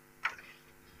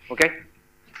 Okay?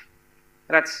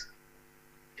 That's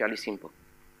fairly simple.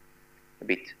 A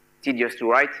bit tedious to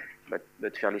write, but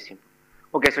fairly simple.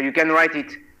 Okay, so you can write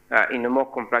it in a more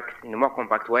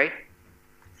compact way.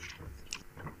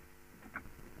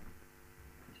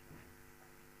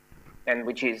 And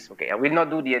which is okay. I will not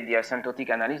do the asymptotic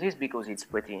analysis because it's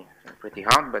pretty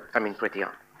hard. But I mean pretty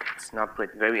hard. It's not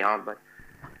very hard, but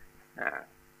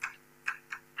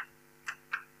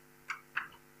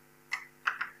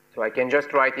so I can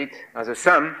just write it as a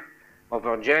sum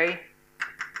over j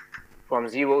from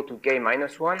 0 to k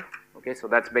minus 1. Okay, so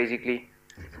that's basically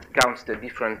counts the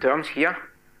different terms here.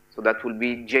 So that will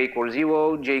be j equals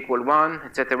 0, j equals 1,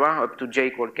 etc. up to j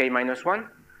equals k minus 1.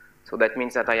 So that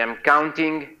means that I am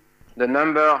counting the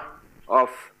number of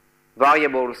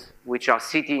variables which are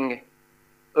sitting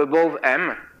above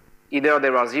m. Either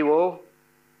there are 0,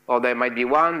 or there might be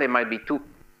 1, there might be 2,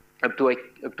 up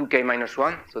to k minus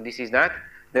 1. So this is that.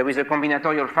 There is a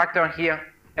combinatorial factor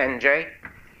here, nj,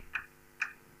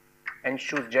 n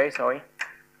choose j, sorry.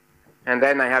 And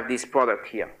then I have this product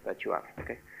here that you have.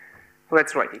 Okay, so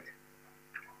let's write it.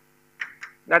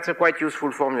 That's a quite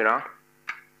useful formula.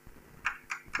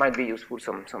 Might be useful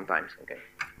sometimes. Okay.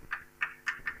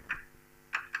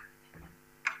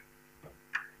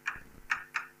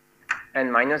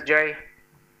 N minus j,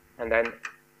 and then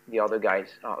the other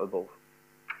guys are above.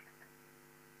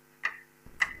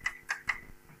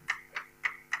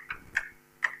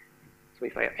 So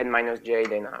if I have n minus j,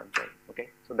 then I have j. Okay,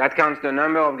 so that counts the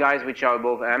number of guys which are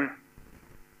above m,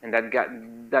 and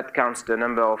that counts the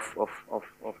number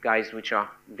of guys which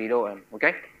are below m.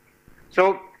 Okay,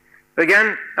 so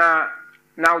again,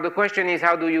 now the question is,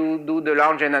 how do you do the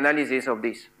large n analysis of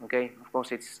this? Okay, of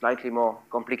course it's slightly more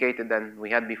complicated than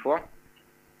we had before,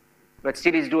 but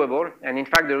still it's doable. And in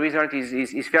fact, the result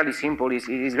is fairly simple. It's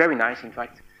very nice, in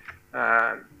fact.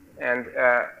 And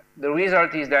the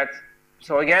result is that,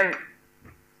 so again,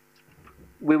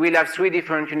 we will have 3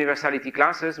 different universality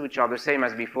classes, which are the same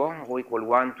as before, rho equal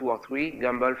 1, 2, or 3,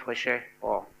 Gumbel, Schehr,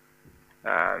 or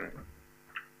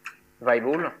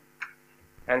Weibull.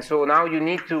 And so now you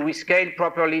need to rescale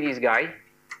properly this guy.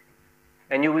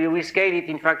 And you will rescale it,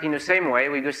 in fact, in the same way,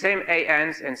 with the same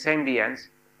ANs and same BNs.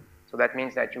 So that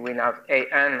means that you will have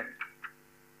AN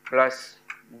plus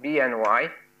BNY.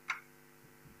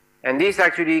 And this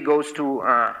actually goes to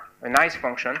a nice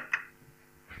function.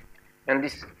 And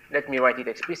this, let me write it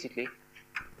explicitly.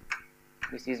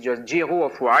 This is just G rho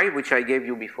of y, which I gave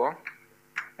you before.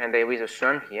 And there is a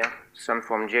sum here, sum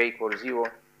from j equals 0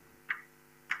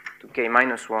 to k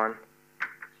minus 1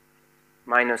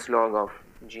 minus log of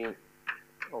g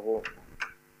rho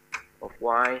of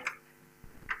y.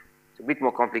 It's a bit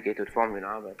more complicated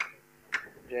formula, but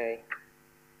j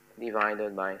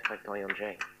divided by factorial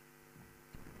j.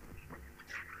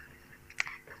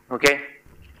 Okay?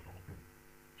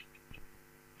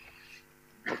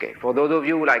 Okay, for those of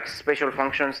you who like special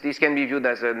functions, this can be viewed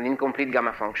as an incomplete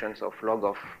gamma functions of log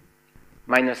of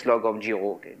minus log of g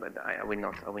rho. Okay, but I will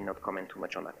not comment too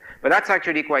much on that. But that's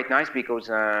actually quite nice because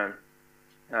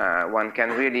one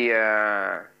can really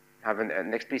have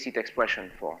an explicit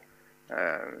expression for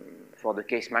the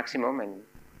case maximum, and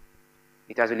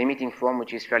it has a limiting form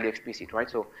which is fairly explicit, right?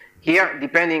 So here,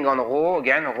 depending on rho,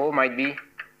 again, rho might be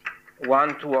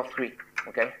 1, 2, or 3.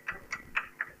 Okay.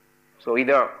 So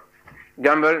either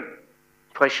Gumbel,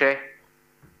 Frechet,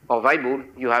 or Weibull,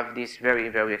 you have these very,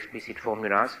 very explicit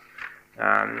formulas.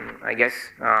 I guess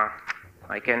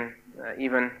I can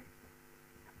even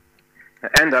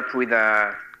end up with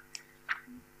a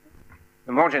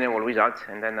more general result,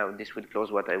 and then this will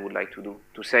close what I would like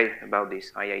to say about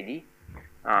this IID.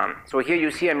 So here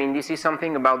you see, I mean, this is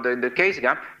something about the case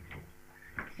gap,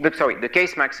 the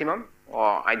case maximum,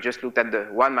 or I just looked at the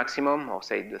one maximum, or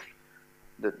say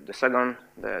the second,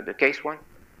 the case one.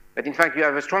 But in fact, you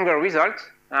have a stronger result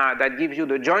that gives you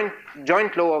the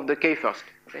joint law of the k first.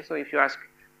 Okay, so if you ask,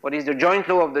 what is the joint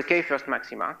law of the k first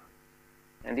maxima?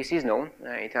 And this is known.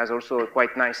 It has also a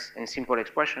quite nice and simple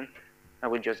expression. I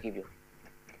will just give you.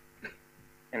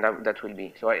 And that will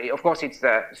be. So of course, it's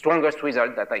the strongest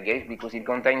result that I gave because it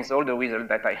contains all the results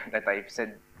that I've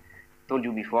told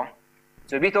you before.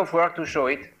 It's a bit of work to show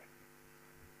it.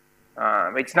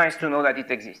 But it's nice to know that it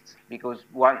exists because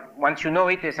once you know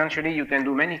it, essentially you can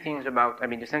do many things about, I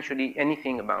mean, essentially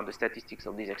anything about the statistics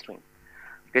of these extremes.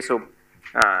 Okay, so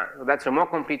that's a more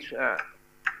complete, so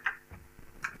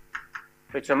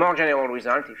it's a more general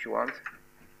result, if you want,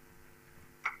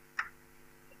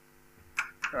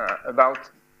 about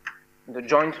the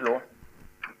joint law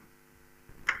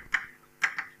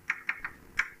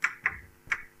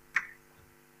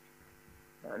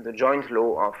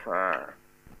of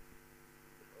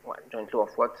joint law of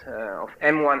what? Of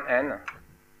M1n,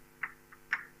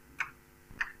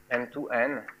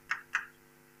 M2n,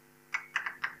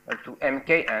 up to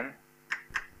mkn.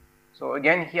 So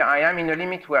again, here I am in a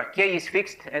limit where k is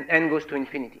fixed and n goes to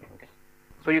infinity. Okay.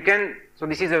 So you can, so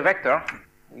this is a vector.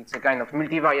 It's a kind of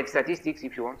multivariate statistics,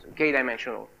 if you want,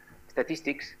 k-dimensional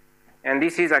statistics. And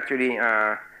this is actually,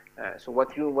 so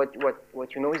what you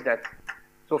know is that,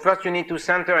 so first you need to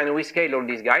center and rescale all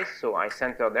these guys. So I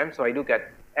center them. So I look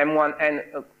at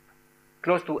M1n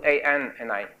close to an,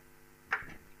 and I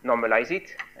normalize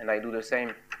it. And I do the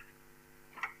same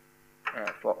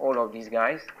for all of these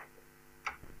guys.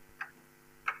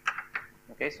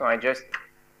 Okay, so I just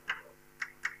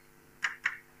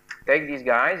take these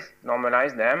guys,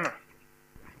 normalize them,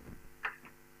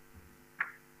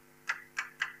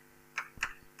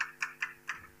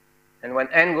 and when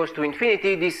n goes to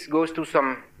infinity, this goes to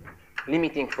some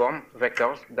limiting form,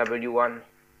 vectors, W1,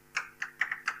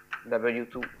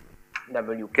 W2,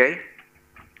 Wk.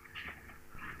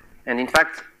 And in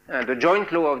fact, the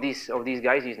joint law of these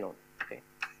guys is known. Okay.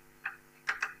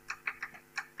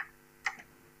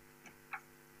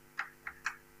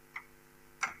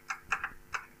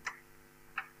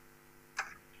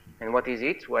 And what is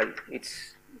it? Well,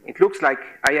 it looks like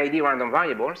IID random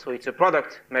variable, so it's a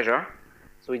product measure.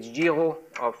 So it's G rho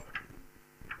of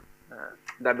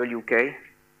Wk.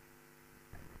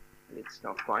 It's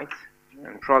not quite.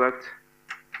 And product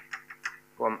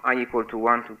from I equal to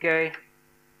 1 to k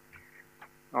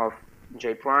of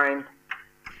J prime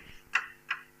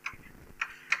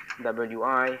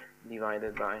Wi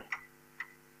divided by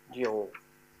G rho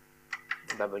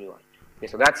Wi. Okay,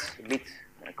 so that's a bit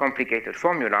complicated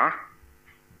formula.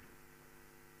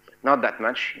 Not that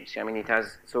much. You see, I mean, it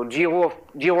has, so G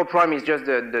rho prime is just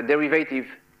the derivative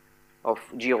of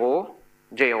G rho,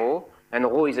 J rho, and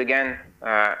rho is again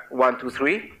 1, 2,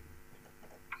 3.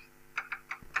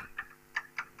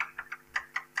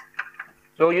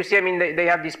 So you see, I mean, they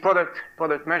have this product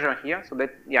measure here. So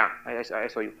that, yeah, I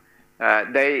saw you.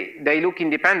 They look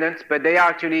independent, but they are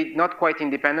actually not quite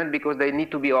independent because they need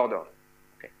to be ordered.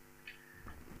 Okay.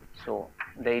 So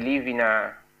they live in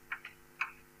a,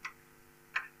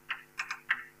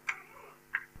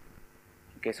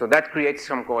 okay, so that creates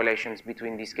some correlations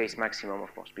between this case maximum,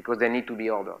 of course, because they need to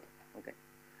be ordered. Okay.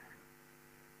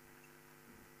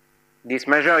 This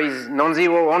measure is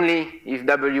non-zero only if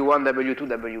W1, W2,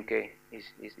 Wk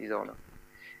is ordered.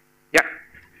 Yeah.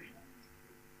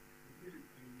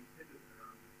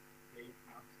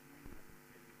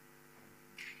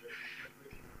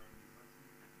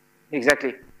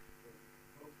 Exactly.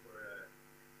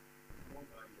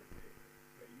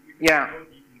 Yeah.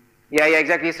 Yeah,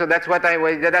 exactly. So that's what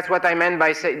I meant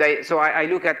by say. So I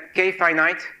look at k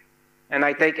finite, and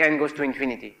I take n goes to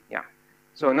infinity. Yeah.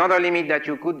 So another limit that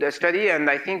you could study, and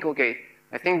I think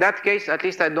that case, at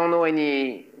least I don't know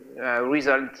any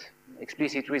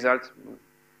explicit result,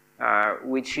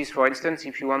 which is, for instance,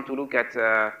 if you want to look at,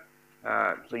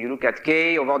 so you look at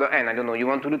k over the n. I don't know. You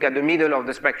want to look at the middle of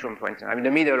the spectrum, for instance. I mean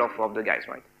the middle of the guys,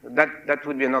 right? That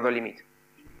would be another limit.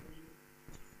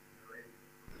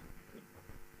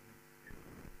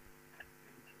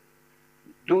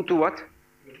 To what?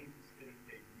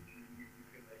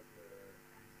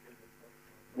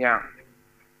 Yeah.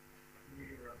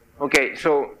 Okay,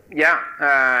 so yeah,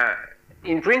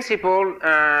 in principle,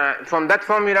 from that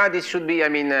formula, this should be. I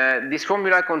mean, this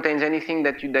formula contains anything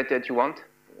that you want,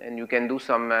 and you can do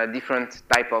some different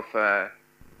type of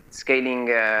scaling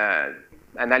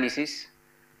analysis.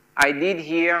 I did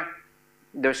here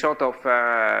the sort of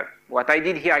what I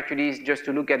did here actually is just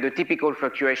to look at the typical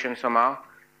fluctuation somehow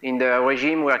in the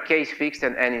regime where k is fixed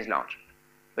and n is large.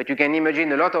 But you can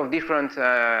imagine a lot of different,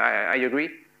 I agree,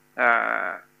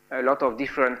 a lot of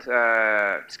different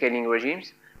scaling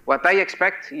regimes. What I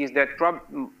expect is that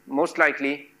most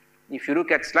likely, if you look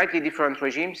at slightly different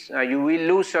regimes, you will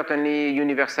lose certainly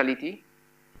universality,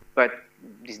 but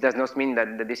this does not mean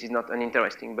that this is not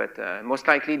uninteresting, but most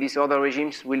likely these other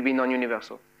regimes will be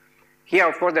non-universal. Here,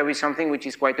 of course, there is something which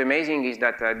is quite amazing, is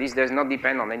that this does not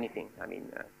depend on anything. I mean,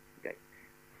 okay.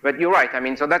 But you're right. I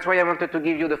mean, so that's why I wanted to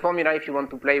give you the formula if you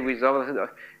want to play with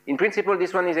other. In principle,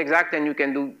 this one is exact, and you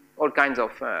can do all kinds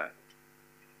of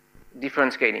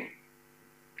different scaling.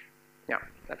 Yeah,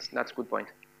 that's a good point.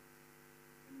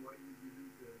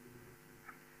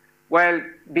 Well,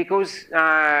 because,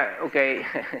 okay,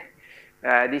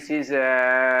 this is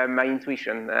my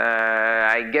intuition.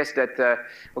 I guess that,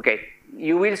 okay,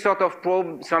 you will sort of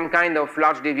probe some kind of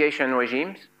large deviation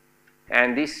regimes.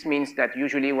 And this means that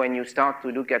usually when you start to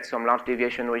look at some large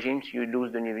deviation regimes, you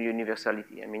lose the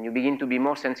universality. I mean, you begin to be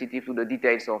more sensitive to the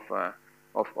details of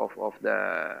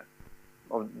the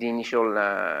initial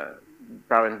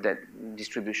parent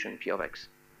distribution, P of x.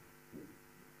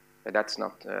 But that's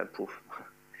not proof.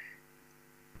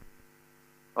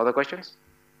 Other questions?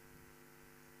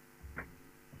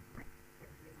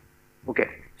 Okay,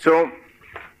 so,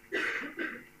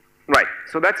 right,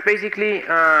 so that's basically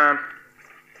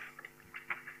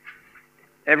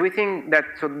everything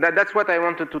that's what I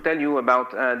wanted to tell you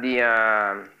about the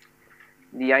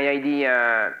IID,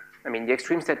 I mean the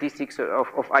extreme statistics of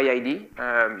IID.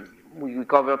 We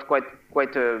covered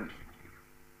quite a,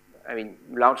 I mean,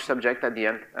 large subject at the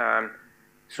end.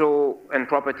 And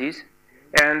properties.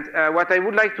 And what I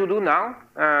would like to do now,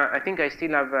 I think I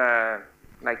still have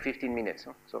like 15 minutes.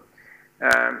 So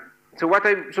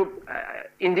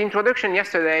in the introduction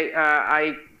yesterday,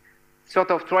 I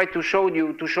sort of tried to show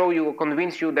you, or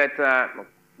convince you that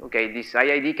okay, this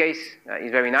IID case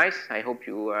is very nice. I hope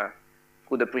you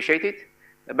could appreciate it.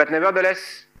 But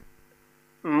nevertheless,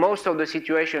 most of the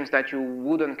situations that you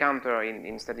would encounter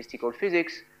in statistical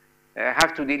physics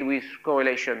have to deal with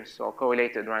correlations or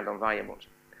correlated random variables.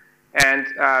 And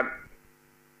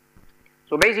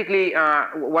so basically,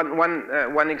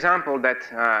 one example that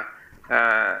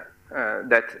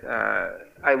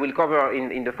I will cover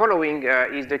in the following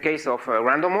is the case of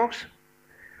random walks.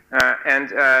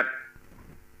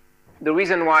 The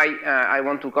reason why I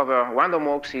want to cover random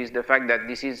walks is the fact that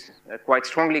this is a quite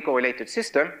strongly correlated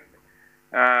system.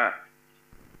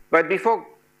 But before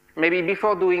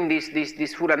doing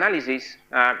this full analysis,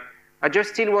 I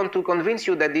just still want to convince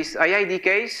you that this IID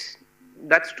case,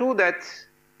 that's true that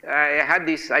I had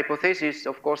this hypothesis,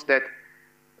 of course, that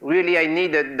really I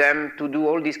needed them to do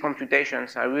all these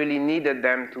computations. I really needed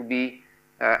them to be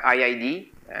IID,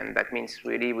 and that means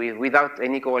really without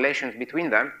any correlations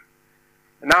between them.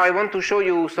 Now I want to show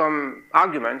you some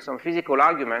arguments, some physical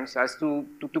arguments, as to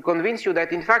convince you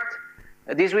that in fact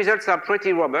these results are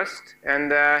pretty robust,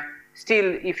 and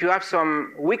still, if you have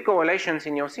some weak correlations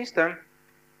in your system,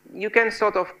 you can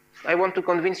sort of, I want to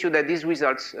convince you that these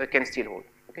results can still hold.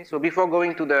 Okay, so before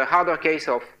going to the harder case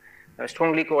of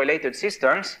strongly correlated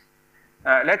systems,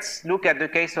 let's look at the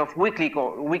case of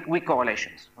weak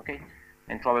correlations. Okay,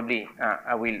 and probably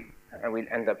I will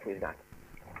end up with that.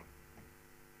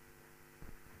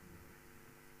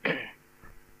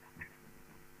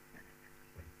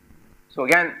 So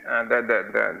again,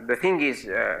 the thing is,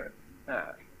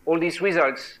 all these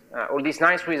results, all these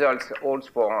nice results, holds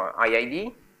for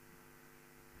IID.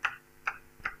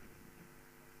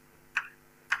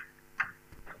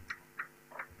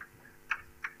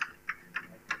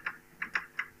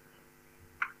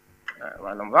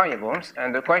 random variables.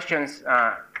 And the questions,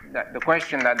 the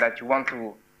question that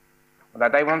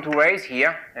I want to raise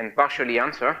here and partially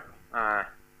answer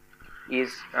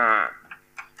is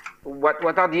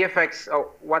what are the effects?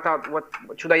 Or what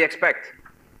should I expect?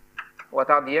 What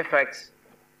are the effects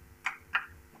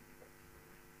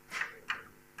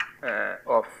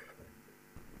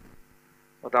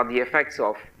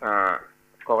of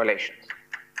correlations?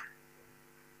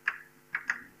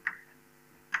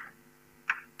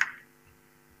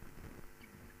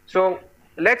 So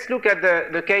let's look at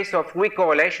the case of weak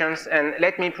correlations, and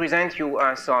let me present you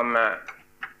some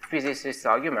physicist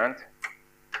argument,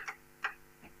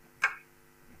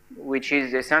 which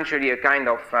is essentially a kind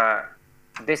of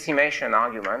decimation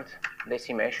argument,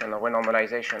 decimation or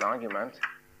renormalization argument,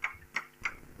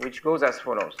 which goes as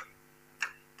follows.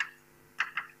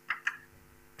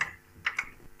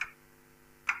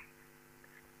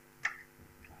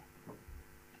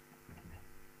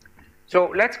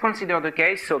 So let's consider the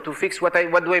case. So to fix what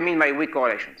do I mean by weak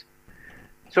correlations?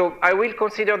 So I will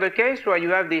consider the case where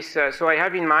you have this. So I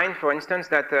have in mind, for instance,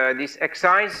 that this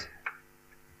xi's.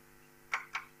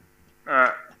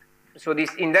 So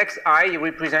this index I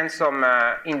represents some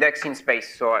index in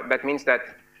space. So that means that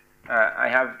I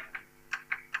have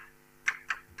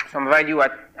some value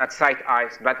at site I.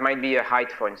 That might be a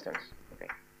height, for instance. Okay.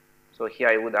 So here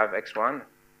I would have x1.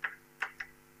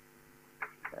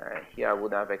 Here I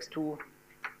would have x2,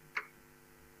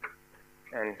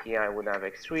 and here I would have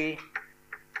x3.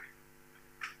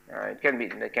 It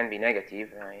can be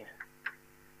negative. I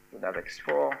would have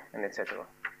x4, and etc.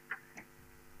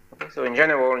 Okay, so in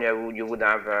general, you would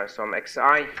have some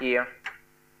xi here.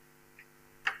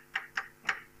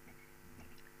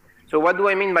 So what do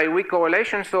I mean by weak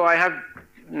correlation? So I have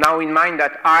now in mind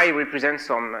that I represents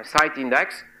some site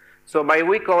index. So by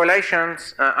weak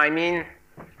correlations, I mean,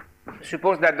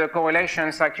 suppose that the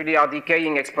correlations actually are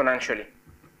decaying exponentially.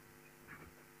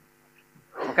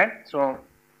 Okay? So,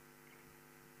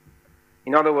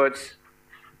 in other words,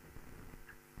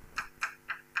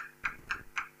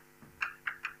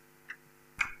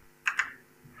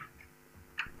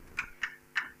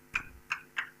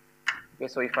 okay,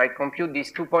 so if I compute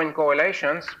these 2-point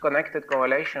correlations, connected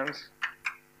correlations,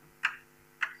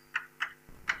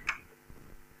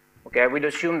 okay, I will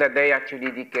assume that they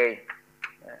actually decay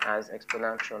as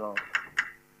exponential of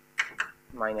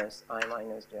minus I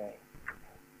minus j.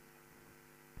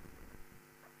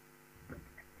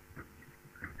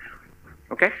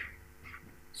 Okay?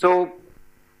 So,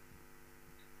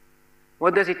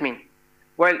 what does it mean?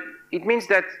 Well, it means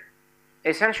that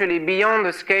essentially beyond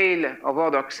the scale of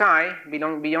order psi,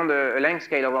 beyond the length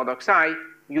scale of order psi,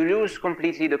 you lose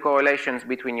completely the correlations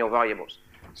between your variables.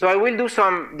 So I will do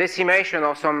some decimation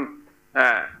or some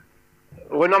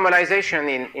renormalization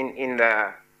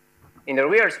in the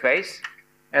real space,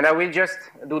 and I will just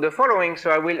do the following. So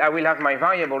I will have my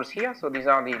variables here. So these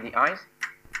are the i's.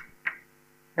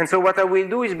 And so what I will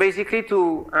do is basically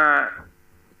to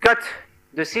cut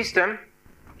the system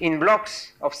in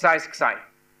blocks of size xi.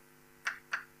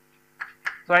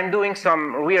 So I'm doing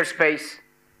some real space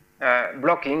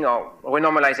blocking or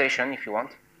renormalization, if you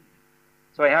want.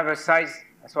 So I have a size.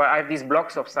 So I have these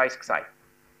blocks of size xi.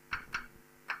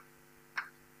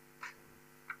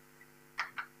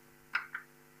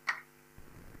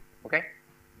 Okay?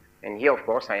 And here, of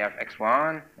course, I have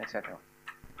x1, etc.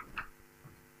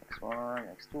 x1,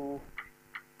 x2.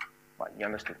 Well, you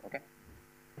understood, okay?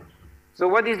 So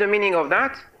what is the meaning of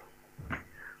that?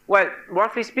 Well,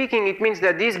 roughly speaking, it means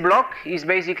that this block is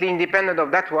basically independent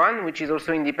of that one, which is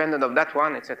also independent of that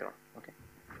one, etc. Okay?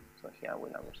 So here I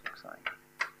will have also xi.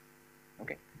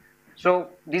 Okay? So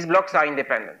these blocks are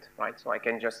independent, right? So I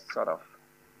can just sort of,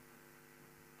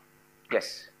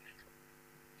 yes.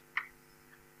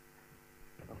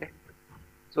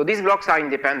 So these blocks are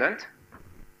independent,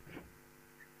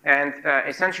 and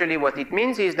essentially what it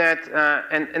means is that,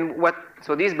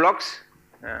 so these blocks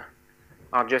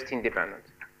are just independent.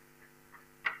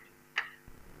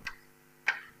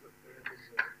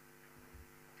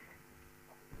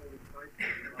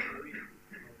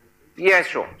 Yes,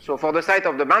 sure. So for the site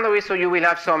of the boundary, so you will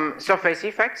have some surface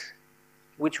effects,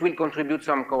 which will contribute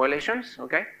some correlations,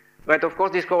 okay? But of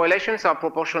course, these correlations are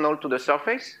proportional to the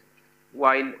surface,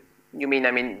 while I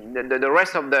mean, the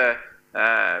rest of the,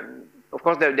 of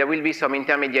course, there will be some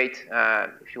intermediate,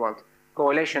 if you want,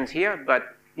 correlations here,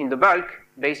 but in the bulk,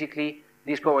 basically,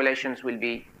 these correlations will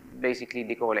be basically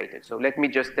decorrelated. So let me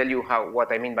just tell you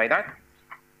what I mean by that.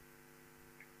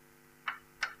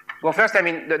 Well, first, I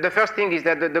mean, the first thing is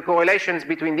that the correlations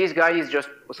between these guys is just,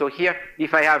 so here,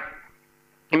 if I have,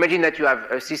 imagine that you have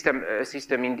a system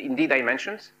in D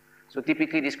dimensions. So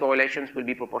typically, these correlations will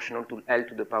be proportional to L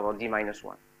to the power D minus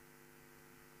 1.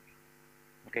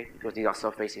 Okay, because these are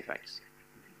surface effects.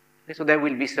 Okay, so there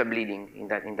will be subleading in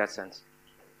that sense,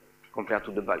 compared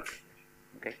to the bulk.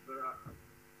 Okay.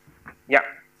 Yeah.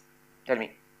 Tell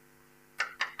me.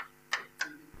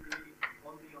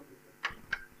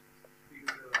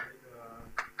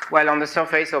 Well, on the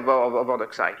surface of the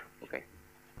oxide. Okay.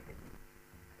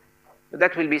 But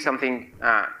that will be something.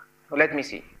 Let me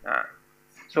see.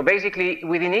 So basically,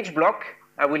 within each block,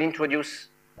 I will introduce.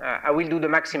 I will do the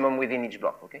maximum within each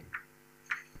block. Okay.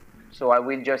 So I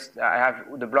will just, I have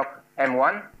the block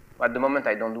M1. At the moment,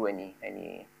 I don't do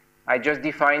any. I just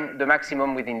define the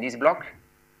maximum within this block.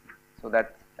 So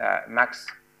that max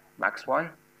 1.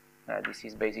 This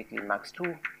is basically max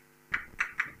 2,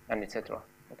 and etc.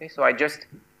 Okay. So I just,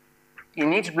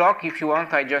 in each block, if you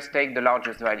want, I just take the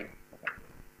largest value. Okay.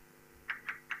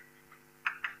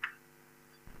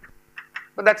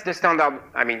 But that's the standard,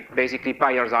 I mean, basically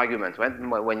Pyer's argument, right?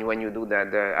 When you do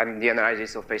the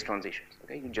analysis of phase transitions.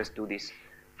 Okay, you just do this,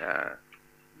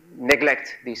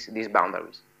 neglect these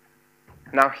boundaries.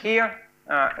 Now here,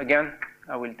 again,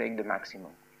 I will take the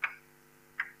maximum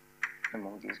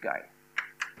among these guys.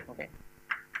 Okay.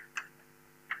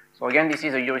 So again, this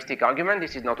is a heuristic argument.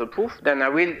 This is not a proof. Then I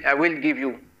will give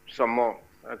you some more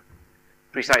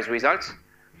precise results.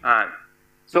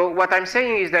 So what I'm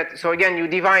saying is that, so again, you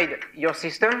divide your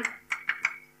system.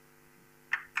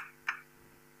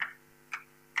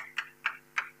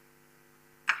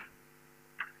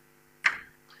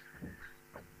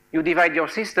 You divide your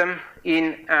system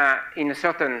in a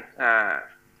certain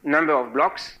number of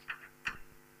blocks,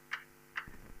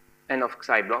 n of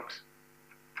Xi blocks,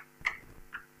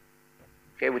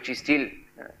 okay, which is still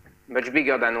much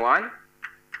bigger than 1.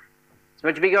 It's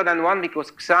much bigger than 1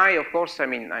 because Xi, of course, I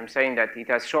mean, I'm saying that it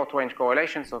has short-range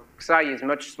correlation, so Xi is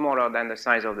much smaller than the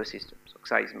size of the system. So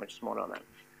Xi is much smaller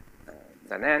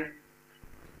than n.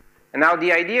 And now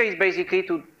the idea is basically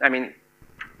to, I mean,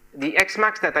 the X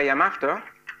max that I am after,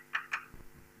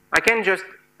 I can just,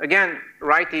 again,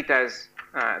 write it as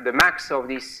the max of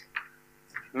this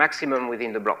maximum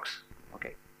within the blocks.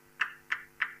 Okay.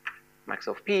 Max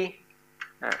of P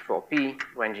for P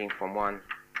ranging from 1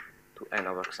 to n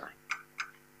over Xi.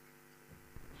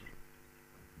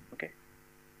 Okay.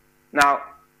 Now,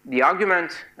 the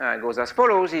argument goes as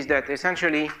follows, is that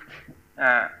essentially,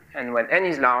 and when n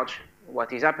is large,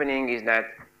 what is happening is that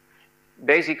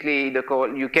basically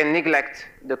you can neglect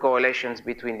the correlations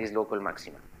between these local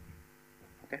maxima.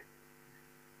 Okay.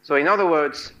 So in other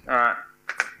words,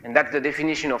 and that's the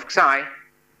definition of Xi,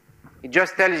 it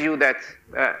just tells you that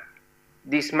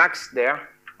these max there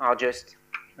are just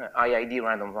IID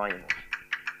random variables.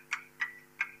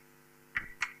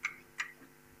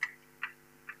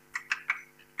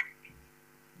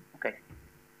 Okay.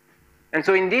 And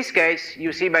so in this case,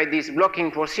 you see by this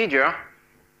blocking procedure,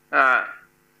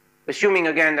 assuming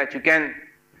again that you can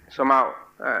somehow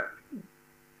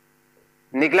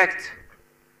neglect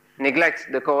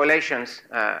the correlations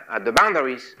at the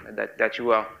boundaries that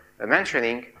you are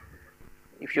mentioning,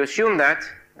 if you assume that,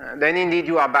 then indeed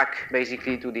you are back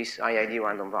basically to this IID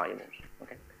random variables.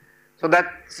 Okay. So that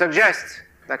suggests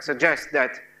that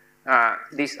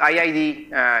this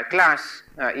IID class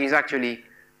is actually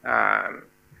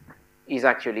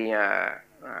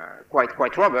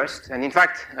quite robust. And in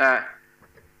fact,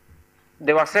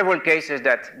 there are several cases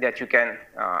that you can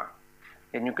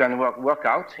work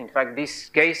out. In fact, this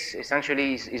case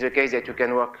essentially is a case that you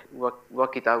can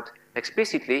work it out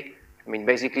explicitly. I mean,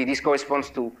 basically, this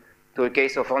corresponds to a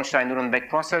case of Ornstein-Uhlenbeck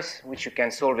process, which you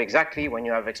can solve exactly when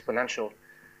you have exponential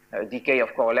decay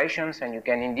of correlations, and you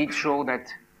can indeed show that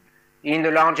in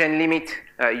the large n limit,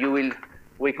 you will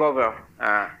recover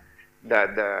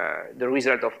the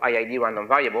result of IID random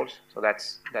variables. So that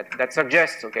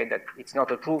suggests, okay, that it's not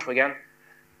a proof again,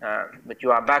 but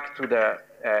you are back to the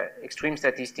extreme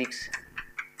statistics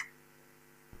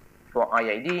for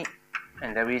IID,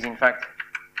 and there is in fact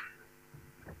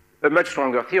a much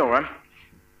stronger theorem,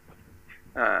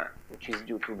 which is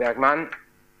due to Bergman,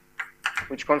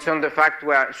 which concerns the fact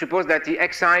where, suppose that the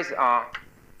Xi's are,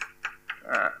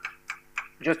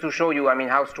 just to show you, I mean,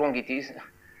 how strong it is,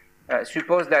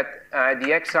 suppose that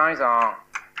the Xi's are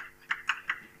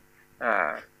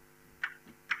a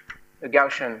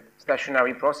Gaussian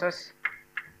stationary process.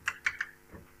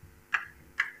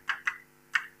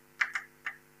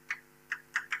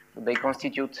 So they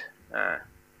constitute that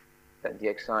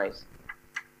the Xi's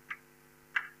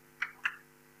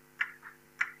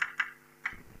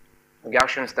a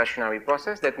Gaussian stationary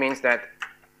process. That means that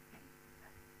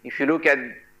if you look at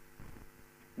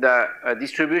the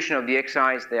distribution of the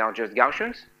Xi's, they are just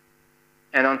Gaussians.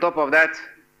 And on top of that,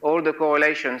 all the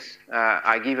correlations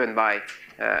are given by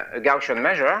a Gaussian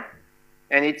measure,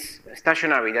 and it's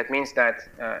stationary. That means that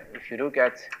if you look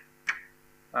at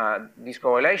these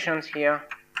correlations here,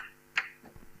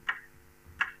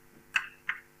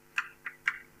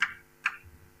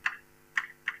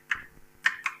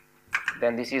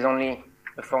 then this is only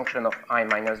a function of I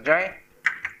minus j.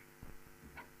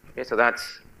 Okay, so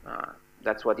that's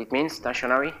what it means,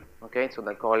 stationary. Okay, so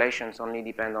the correlations only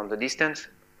depend on the distance.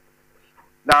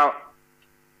 Now,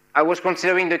 I was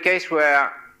considering the case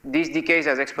where this decays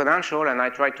as exponential, and I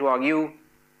tried to argue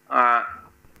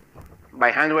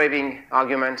by hand-waving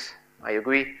arguments, I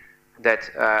agree, that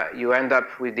you end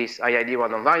up with these IID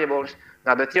random variables.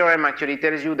 Now, the theorem actually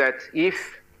tells you that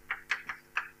if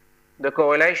the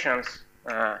correlations,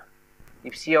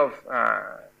 if C of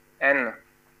n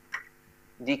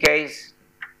decays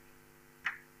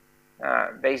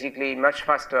basically much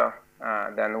faster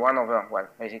than 1 over, well,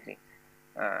 basically,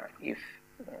 if,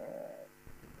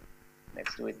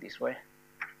 let's do it this way,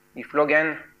 if log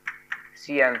n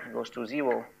Cn goes to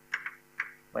 0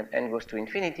 when n goes to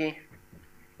infinity,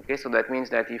 okay, so that means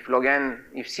that if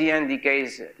Cn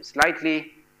decays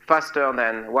slightly faster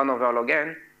than 1 over log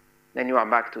n, then you are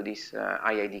back to this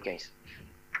IID case.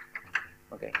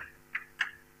 Okay.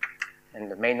 And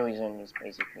the main reason is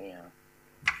basically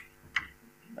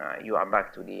you are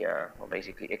back to the, or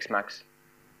basically X max.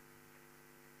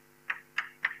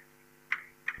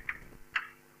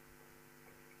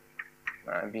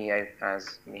 Behave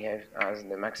as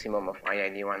the maximum of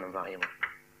IID random variable.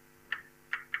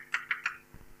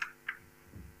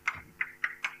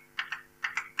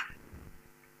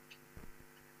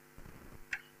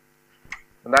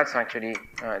 So that's actually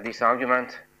this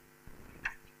argument.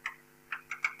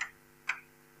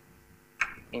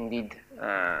 Indeed,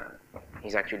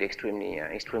 is actually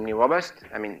extremely robust.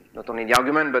 I mean, not only the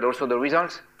argument but also the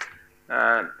results,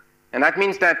 and that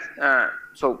means that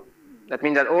that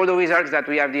means that all the results that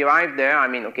we have derived there, I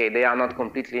mean, okay, they are not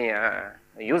completely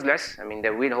useless. I mean, they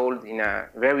will hold in a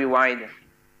very wide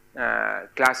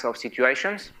class of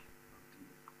situations.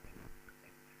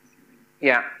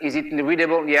 Yeah, is it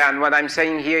readable? Yeah, and what I'm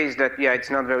saying here is that, yeah, it's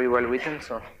not very well written.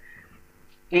 So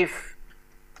if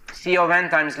C of n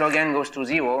times log n goes to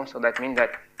 0, so that means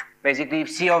that basically if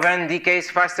C of n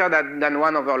decays faster than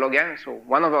 1 over log n, so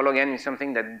 1 over log n is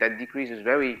something that decays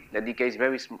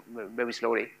very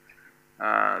slowly,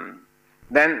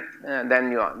 then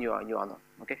you are done.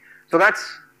 Okay, so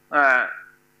that's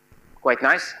quite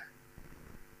nice,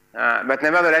 but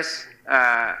nevertheless,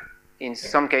 in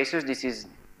some cases this is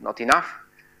not enough,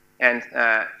 and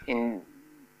in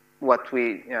what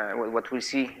we'll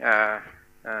see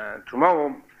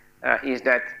tomorrow is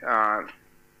that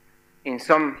in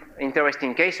some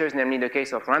interesting cases, namely the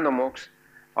case of random walks,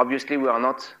 obviously we are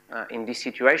not in this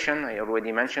situation. I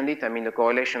already mentioned it. I mean, the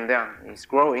correlation there is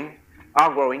growing,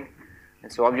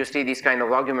 and so obviously this kind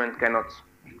of argument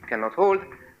cannot hold.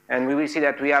 And we will see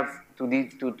that we have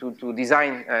to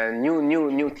design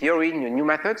new theory, new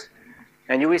methods.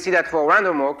 And you will see that for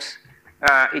random walks,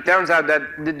 it turns out that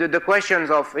the questions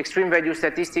of extreme value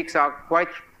statistics are quite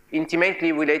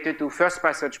intimately related to first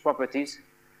passage properties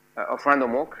of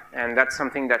random walk, and that's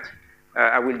something that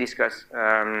I will discuss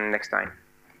next time.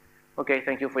 Okay,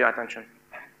 thank you for your attention.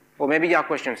 Or maybe you have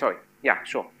questions, sorry. Yeah,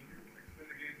 sure.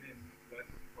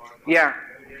 Yeah.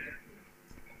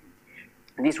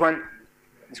 This one,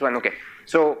 okay.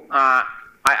 So I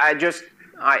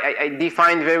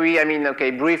defined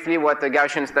briefly what a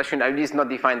Gaussian stationary, is not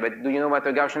defined, but do you know what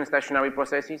a Gaussian stationary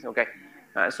process is? Okay.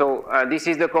 So this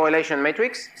is the correlation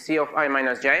matrix, C of I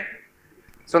minus j.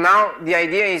 So now the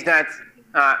idea is that,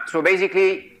 so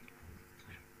basically,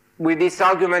 with this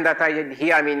argument that I had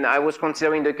here, I mean, I was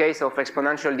considering the case of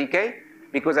exponential decay,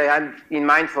 because I had in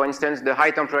mind, for instance, the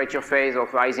high temperature phase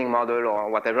of Ising model or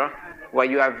whatever, where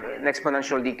you have an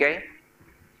exponential decay.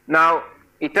 Now,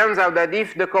 it turns out that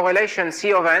if the correlation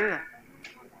C of n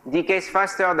decays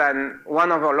faster than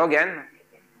 1 over log n,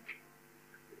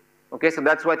 okay, so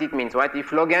that's what it means, right?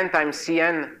 If log n times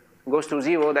Cn goes to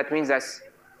 0, that means that's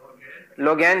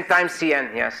log n times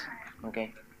Cn, yes,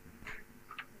 okay.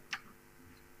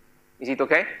 Is it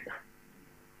okay?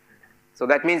 So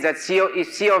that means that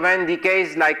if C of n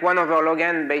decays like 1 over log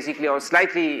n, basically, or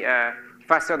slightly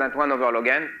faster than 1 over log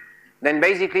n, then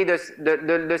basically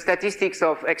the statistics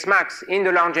of X max in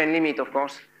the large n limit, of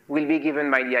course, will be given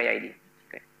by the IID.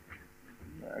 Okay.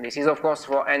 This is, of course,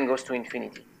 for n goes to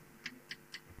infinity.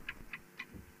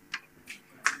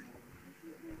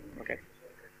 Okay.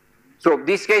 So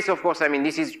this case, of course, I mean,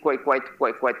 this is quite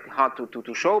hard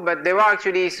to show, but there are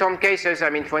actually some cases.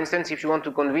 I mean, for instance, if you want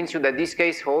to convince you that this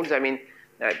case holds, I mean,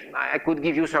 I could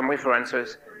give you some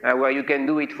references where you can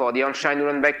do it for the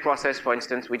Einstein-Uhlenbeck process, for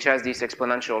instance, which has this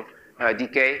exponential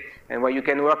decay, and where you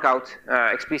can work out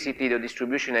explicitly the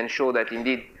distribution and show that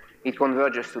indeed it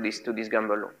converges to this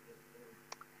Gumbel law.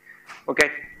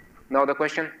 Okay, now the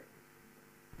question?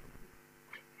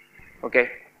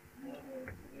 Okay.